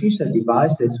artificial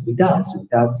devices with us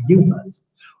humans,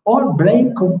 or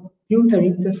brain-computer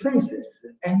interfaces,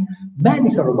 and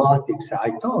medical robotics.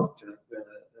 I talked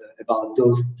about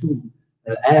those two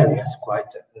areas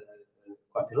quite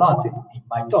a lot in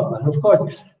my talk, but of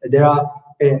course there are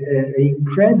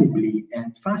incredibly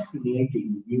and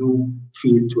fascinating new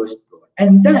field to explore.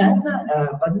 And then,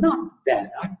 but not then,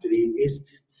 actually, is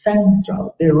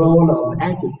central the role of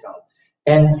ethical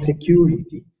and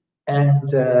security, and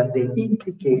the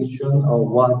implication of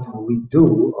what we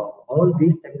do of all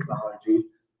these technologies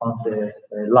on the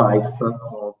life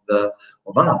of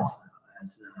us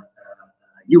as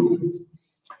humans.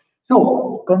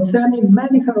 So, concerning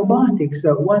medical robotics,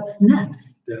 what's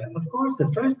next? Of course,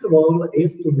 first of all,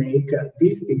 is to make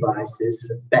these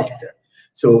devices better.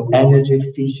 So, energy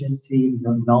efficiency,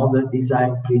 novel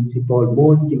design principle,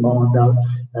 multimodal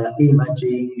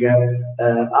imaging,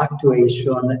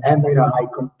 actuation, MRI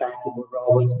compatible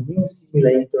robots, new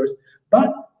simulators,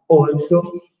 but also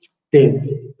the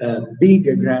big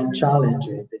grand challenge,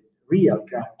 the real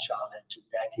grand challenge,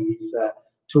 that is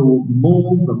to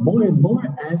move more and more,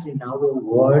 as in our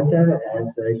world,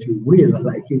 as if you will,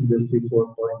 like Industry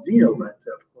 4.0, but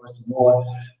of course more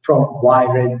from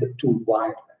wired to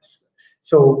wireless.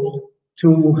 So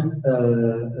to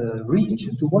reach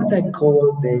to what I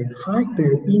call the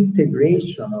hyper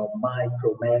integration of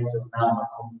micro, meso, nano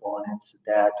components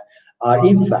that are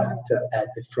in fact at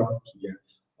the frontier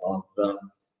of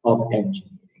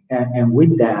engineering. And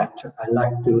with that, I'd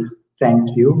like to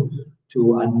thank you,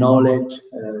 to acknowledge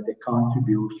the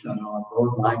contribution of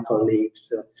all my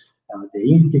colleagues, the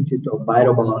Institute of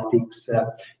BioRobotics,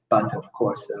 but of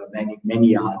course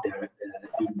many other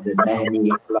in the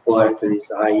many laboratories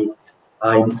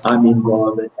I'm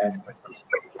involved and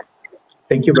participate.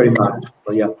 Thank you very much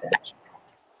for your attention.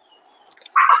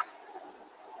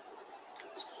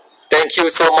 Thank you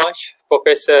so much,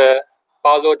 Professor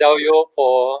Paolo Dario,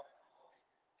 for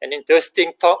an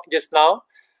interesting talk just now.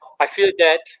 I feel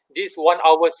that this 1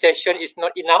 hour session is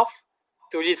not enough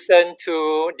to listen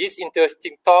to this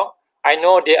interesting talk. I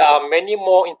know there are many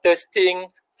more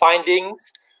interesting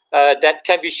findings that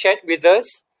can be shared with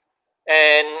us.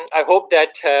 And I hope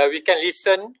that we can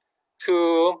listen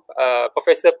to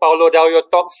Professor Paolo Dario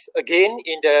talks again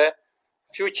in the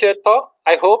future talk,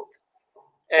 I hope.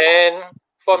 And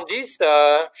from this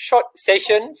short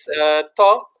sessions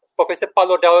talk, Professor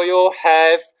Paolo Dario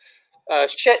have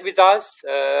shared with us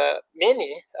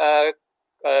many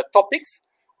topics.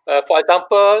 For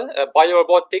example,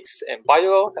 biorobotics and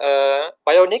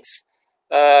bionics.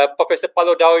 Professor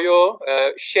Paolo Dario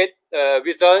shared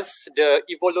with us the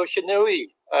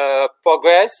evolutionary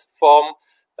progress from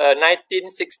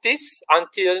 1960s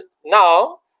until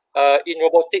now in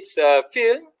robotics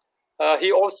field.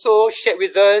 He also shared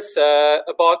with us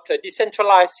about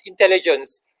decentralized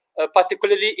intelligence,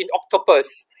 particularly in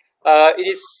octopus. It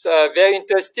is very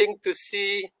interesting to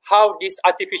see how this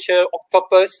artificial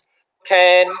octopus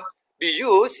can be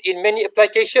used in many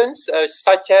applications,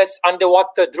 such as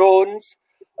underwater drones,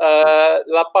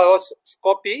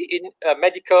 laparoscopy in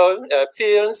medical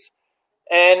fields,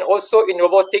 and also in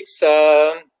robotics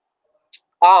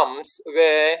arms,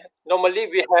 where normally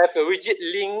we have a rigid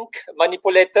link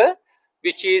manipulator,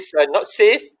 which is not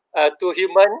safe to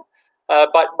human.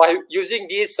 But by using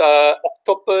this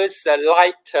octopus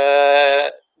light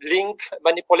link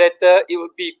manipulator, it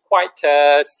would be quite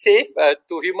safe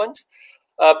to humans.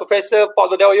 Professor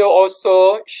Paolo Dario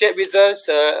also shared with us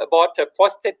about a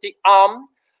prosthetic arm,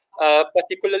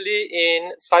 particularly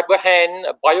in cyber hand,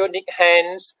 bionic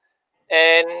hands.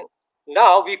 And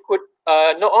now we could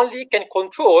not only can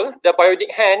control the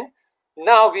bionic hand,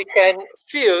 now we can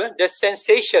feel the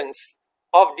sensations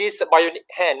of this bionic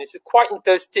hand. It's quite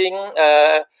interesting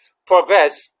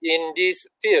progress in this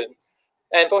field.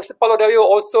 And Professor Paolo Dario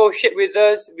also shared with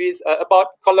us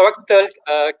about colorectal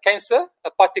cancer,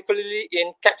 particularly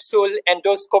in capsule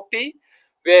endoscopy,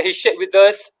 where he shared with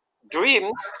us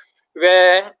dreams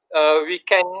where we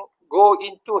can go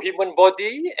into human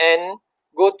body and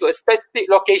go to a specific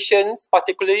locations,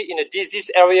 particularly in a disease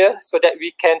area, so that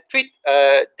we can treat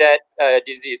that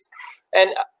disease.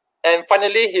 And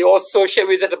finally, he also shared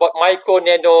with us about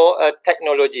micro-nano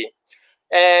technology.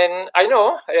 And I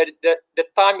know the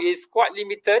time is quite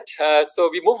limited, so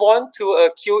we move on to a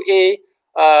QA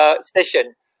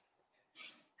session.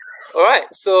 All right,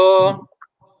 so,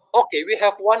 okay, we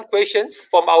have one question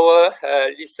from our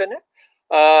listener.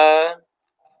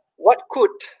 What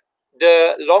could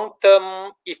the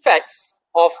long-term effects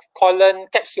of colon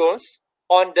capsules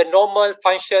on the normal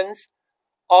functions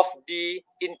of the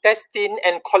intestine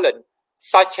and colon,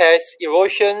 such as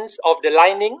erosions of the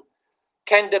lining?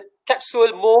 Can the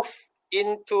capsule move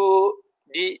into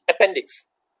the appendix?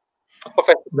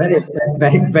 Very,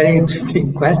 very, very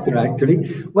interesting question, actually.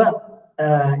 Well,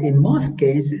 in most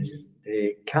cases,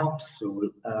 the capsule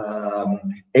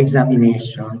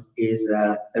examination is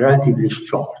relatively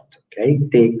short. Okay,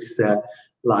 it takes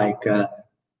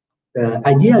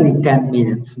ideally 10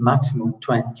 minutes, maximum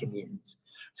 20 minutes.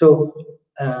 So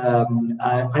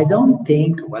I don't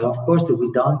think, well, of course,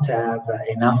 we don't have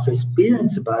enough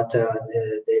experience, but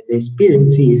the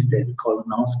experience is that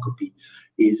colonoscopy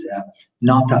is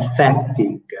not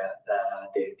affecting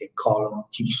the colon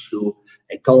tissue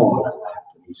at all,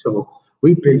 actually. So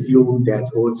we presume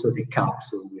that also the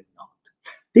capsule will not.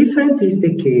 Different is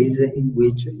the case in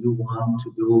which you want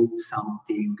to do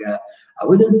something, I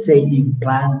wouldn't say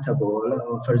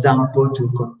implantable, for example,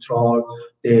 to control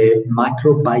the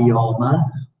microbiome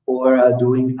or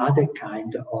doing other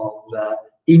kind of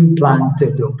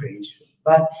implanted operation.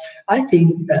 But I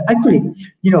think, actually,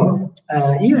 you know,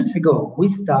 years ago, we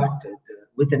started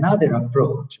with another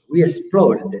approach. We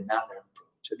explored another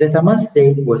approach that I must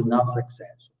say was not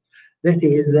successful. That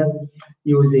is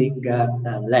using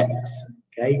legs.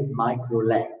 Okay, micro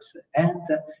legs, and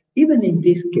even in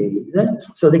this case,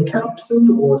 so the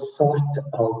capsule was sort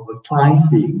of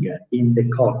climbing in the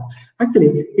colon.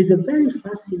 Actually, it's a very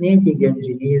fascinating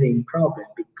engineering problem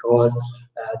because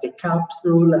the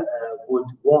capsule would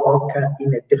walk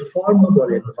in a deformable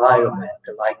environment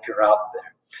like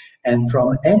rubber. And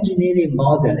from engineering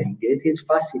modeling, it is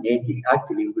fascinating.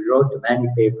 Actually, we wrote many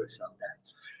papers on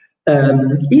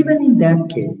that. Even in that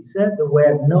case, there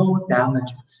were no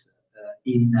damages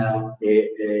in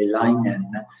the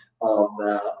lining of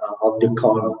the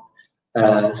colon.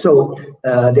 So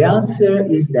the answer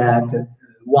is that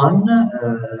one,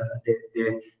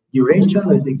 the duration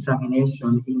of the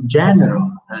examination in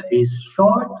general is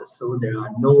short, so there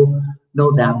are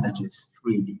no damages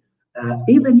really.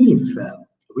 Even if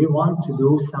we want to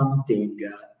do something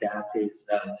that is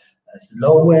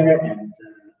slower and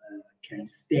can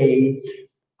stay,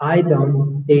 I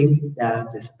don't think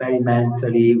that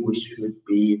experimentally we should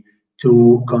be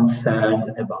too concerned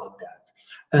about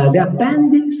that. The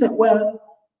appendix, well,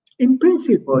 in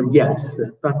principle, yes,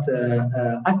 but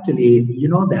actually, you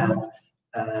know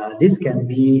that this can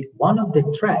be one of the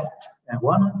threats and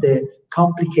one of the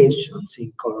complications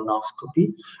in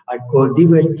colonoscopy are called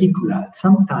diverticular.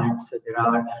 Sometimes there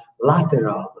are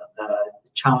lateral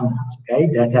channels, okay,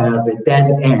 that have a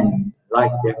dead end,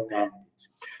 like the appendix.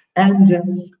 And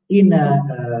in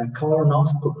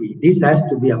colonoscopy, this has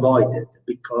to be avoided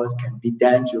because can be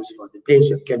dangerous for the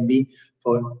patient, can be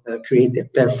for create a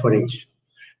perforation.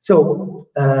 So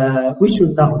we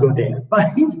should not go there.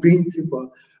 But in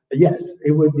principle, yes,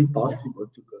 it would be possible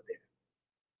to go there.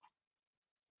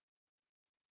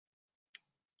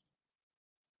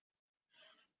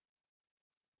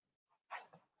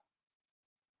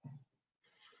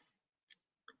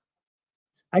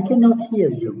 I cannot hear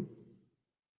you.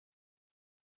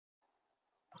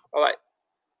 All right.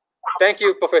 Thank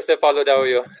you, Professor Paolo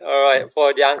Dario. All right,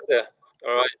 for the answer.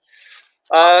 All right.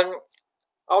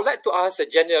 I would like to ask a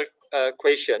general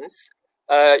questions.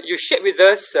 You shared with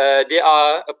us there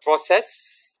are a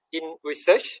process in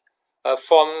research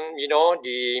from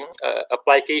the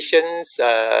applications,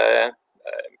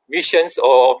 missions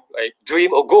or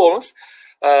dream or goals,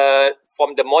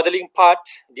 from the modeling part,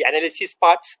 the analysis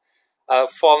part,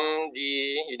 from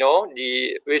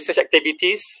the research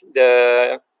activities,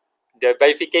 the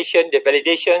verification, the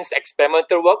validations,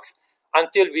 experimental works,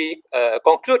 until we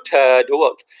conclude the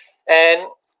work. And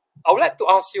I would like to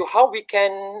ask you how we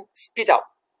can speed up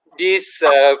this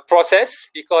process,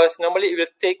 because normally it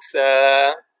will take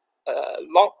a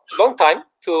long time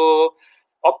to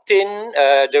obtain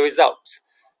the results.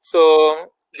 So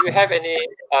do you have any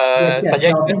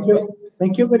suggestions? No,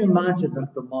 thank you very much,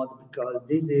 Dr. Mod, because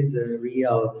this is a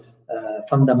real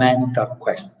fundamental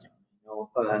question.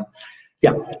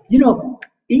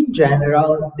 In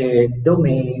general, the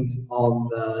domain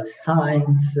of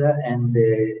science and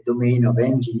the domain of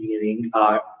engineering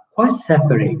are quite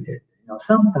separated. You know,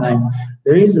 sometimes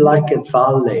there is like a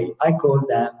valley. I call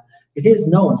them. It is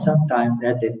known sometimes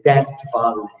as the death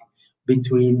valley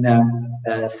between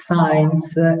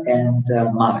science and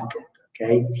market.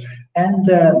 Okay, and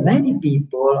many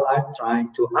people are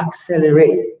trying to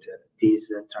accelerate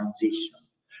this transition.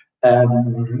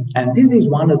 And this is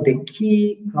one of the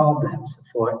key problems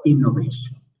for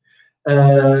innovation.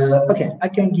 Okay, I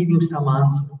can give you some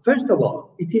answers. First of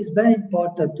all, it is very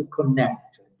important to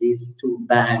connect these two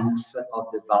banks of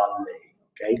the valley.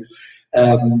 Okay,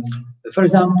 for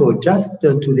example, just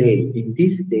today, in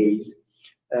these days,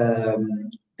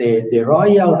 the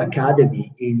Royal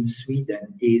Academy in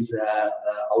Sweden is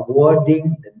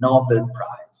awarding the Nobel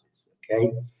Prizes.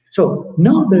 Okay, so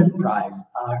Nobel Prizes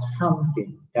are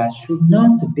something that should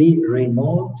not be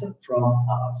remote from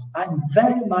us. I'm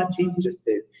very much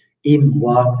interested in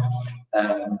what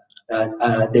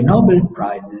the Nobel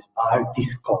Prizes are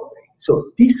discovering.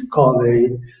 So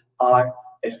discoveries are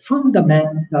a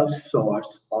fundamental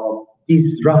source of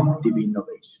disruptive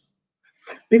innovation.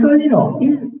 Because, you know,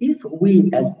 if we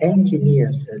as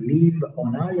engineers live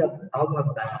on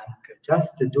our back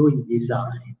just doing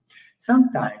design,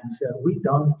 sometimes we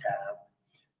don't have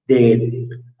the,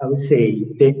 I would say,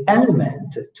 the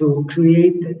element to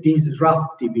create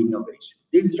disruptive innovation.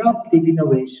 Disruptive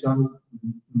innovation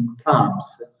comes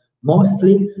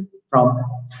mostly from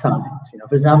science. You know,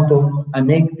 for example, I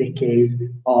make the case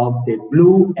of the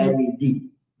blue LED.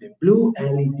 The blue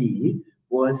LED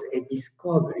was a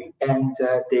discovery, and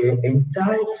the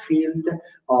entire field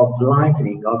of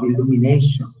lighting, of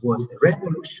illumination, was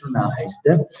revolutionized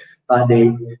by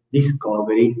the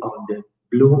discovery of the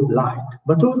blue light,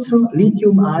 but also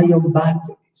lithium-ion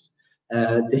batteries.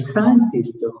 The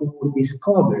scientists who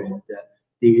discovered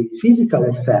the physical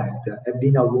effect have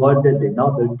been awarded the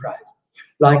Nobel Prize,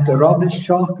 like Robert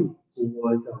Shockley, who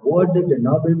was awarded the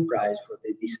Nobel Prize for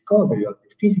the discovery of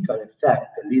the physical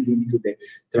effect leading to the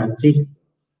transistor,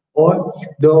 or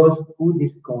those who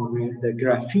discovered the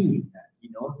graphene,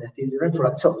 you know, that is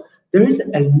reference. So there is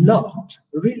a lot,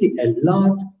 really a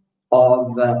lot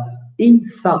of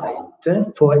insight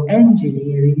for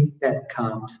engineering that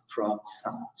comes from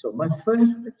science. So my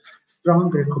first strong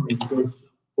recommendation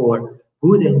for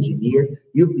good engineer,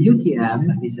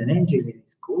 UTM is an engineering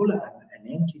school. I'm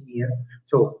an engineer.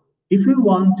 So if we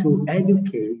want to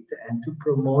educate and to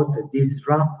promote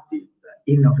disruptive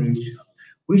innovation,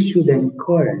 we should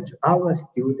encourage our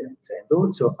students and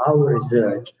also our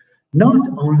research not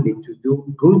only to do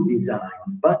good design,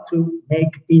 but to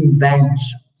make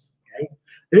inventions. Okay?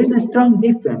 There is a strong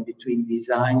difference between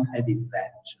design and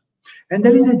invention. And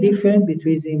there is a difference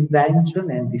between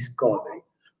invention and discovery.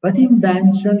 But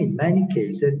invention, in many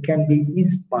cases, can be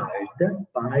inspired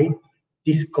by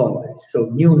discovery, so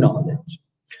new knowledge.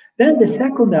 Then the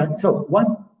second answer,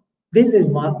 this is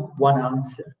one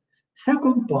answer.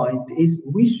 Second point is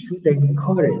we should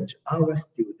encourage our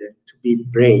students to be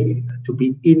brave, to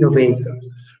be innovators,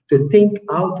 to think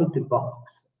out of the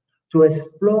box, to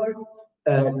explore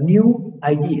new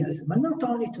ideas, but not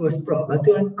only to explore, but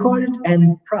to encourage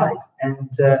and prize and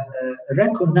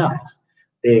recognize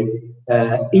the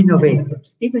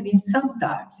innovators. Even in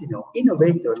sometimes, you know,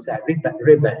 innovators are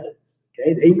rebels.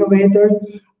 Okay, the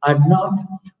innovators are not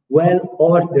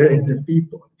well-ordered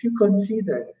people. If you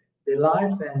consider the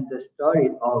life and the story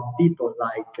of people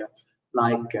like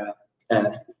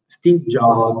Steve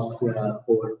Jobs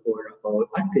or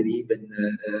actually even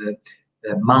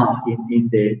Ma in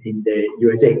the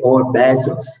USA, or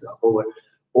Bezos or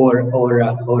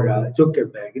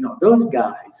Zuckerberg, you know, those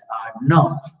guys are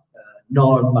not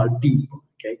normal people.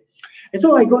 Okay, and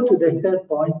so I go to the third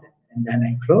point, and then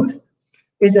I close.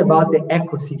 Is about the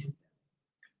ecosystem.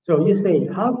 So you say,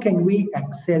 how can we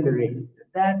accelerate?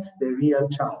 That's the real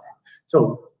challenge.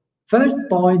 So first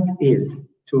point is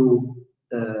to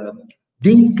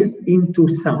dig into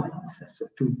science, so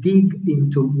to dig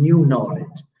into new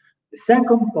knowledge. The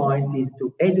second point is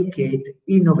to educate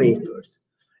innovators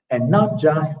and not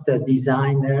just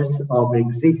designers of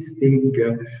existing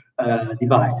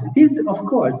devices. This, of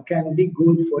course, can be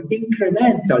good for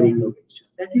incremental innovation.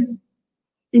 That is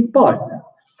important.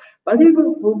 But if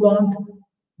we want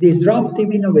disruptive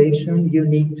innovation, you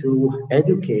need to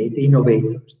educate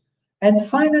innovators. And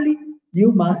finally,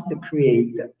 you must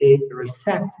create a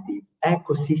receptive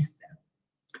ecosystem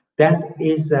that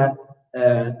is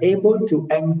able to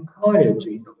encourage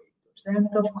innovators. And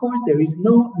of course, there is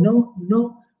no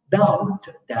doubt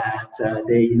that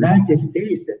the United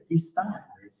States at this time,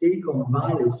 Silicon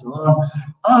Valley, so on,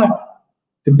 are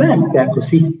the best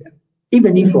ecosystem.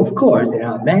 Even if, of course, there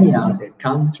are many other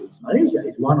countries. Malaysia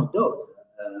is one of those.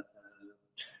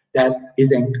 that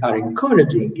are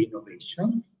encouraging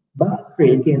innovation, but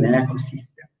creating an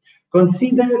ecosystem.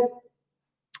 Consider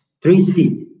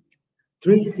 3C.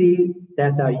 3C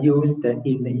that are used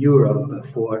in Europe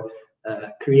for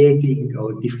creating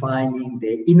or defining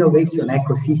the innovation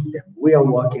ecosystem. We are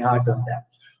working hard on that.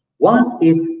 One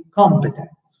is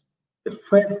competence, the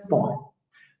first point.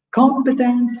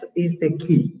 Competence is the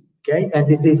key, okay? And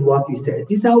this is what we said.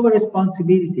 It is our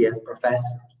responsibility as professors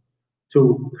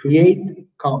to create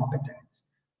competence.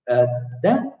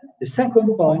 Then the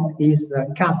second point is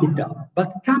capital.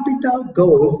 But capital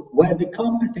goes where the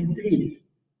competence is.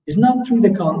 It's not through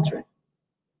the contract.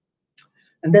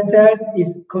 And the third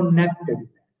is connectedness.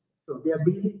 So the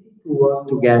ability to work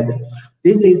together.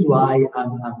 This is why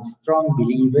I'm a strong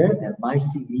believer, and my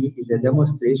CV is a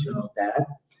demonstration of that.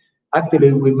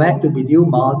 Actually, we met with you,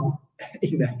 Mod,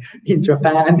 in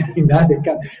Japan, in other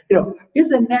countries. You know,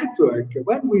 it's a network.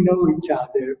 When we know each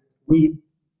other, we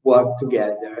work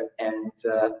together, and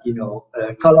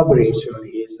collaboration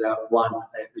is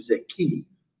is a key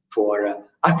for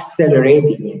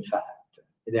accelerating. In fact,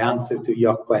 the answer to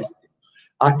your question,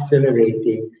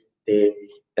 accelerating the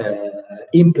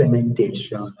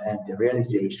implementation and the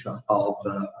realization of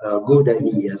good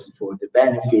ideas for the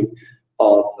benefit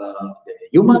of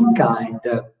humankind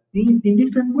in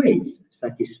different ways: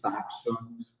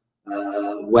 satisfaction,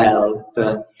 wealth,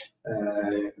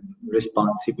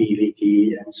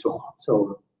 responsibility, and so on.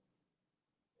 So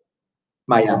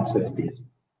my answer is this.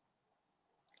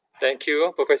 Thank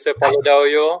you, Professor Paolo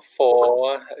Dario,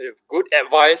 for good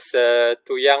advice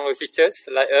to young researchers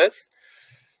like us.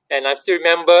 And I still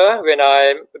remember when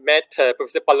I met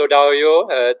Professor Paolo Dario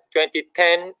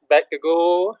 2010 back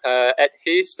ago at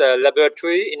his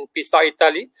laboratory in Pisa,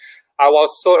 Italy. I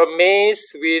was so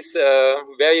amazed with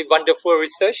very wonderful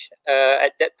research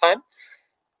at that time.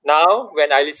 Now,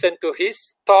 when I listen to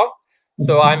his talk,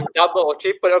 so I'm double or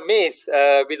triple amazed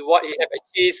with what he has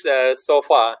achieved so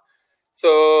far.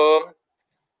 So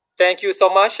thank you so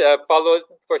much,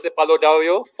 Professor Paolo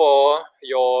Dario, for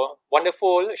your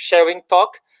wonderful sharing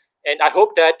talk. And I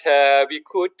hope that we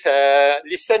could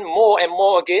listen more and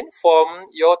more again from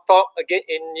your talk again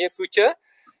in near future.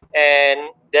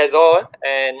 And that's all.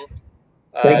 And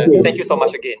thank you so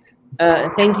much again.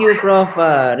 Thank you, Prof.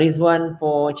 Rizwan,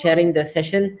 for chairing the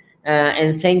session.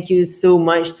 And thank you so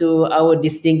much to our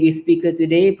distinguished speaker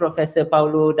today, Professor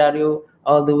Paolo Dario,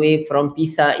 all the way from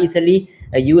Pisa, Italy.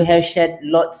 You have shared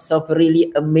lots of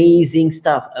really amazing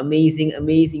stuff,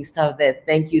 amazing stuff there.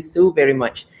 Thank you so very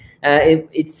much.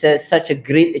 It's such a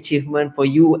great achievement for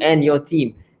you and your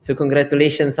team. So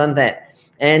congratulations on that.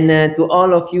 And to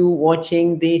all of you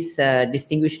watching this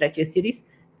distinguished lecture series,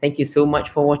 thank you so much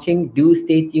for watching. Do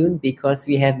stay tuned because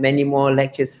we have many more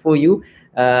lectures for you.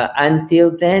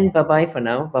 Until then, bye-bye for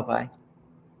now. Bye-bye.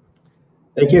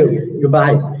 Thank you.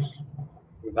 Goodbye.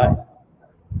 Goodbye.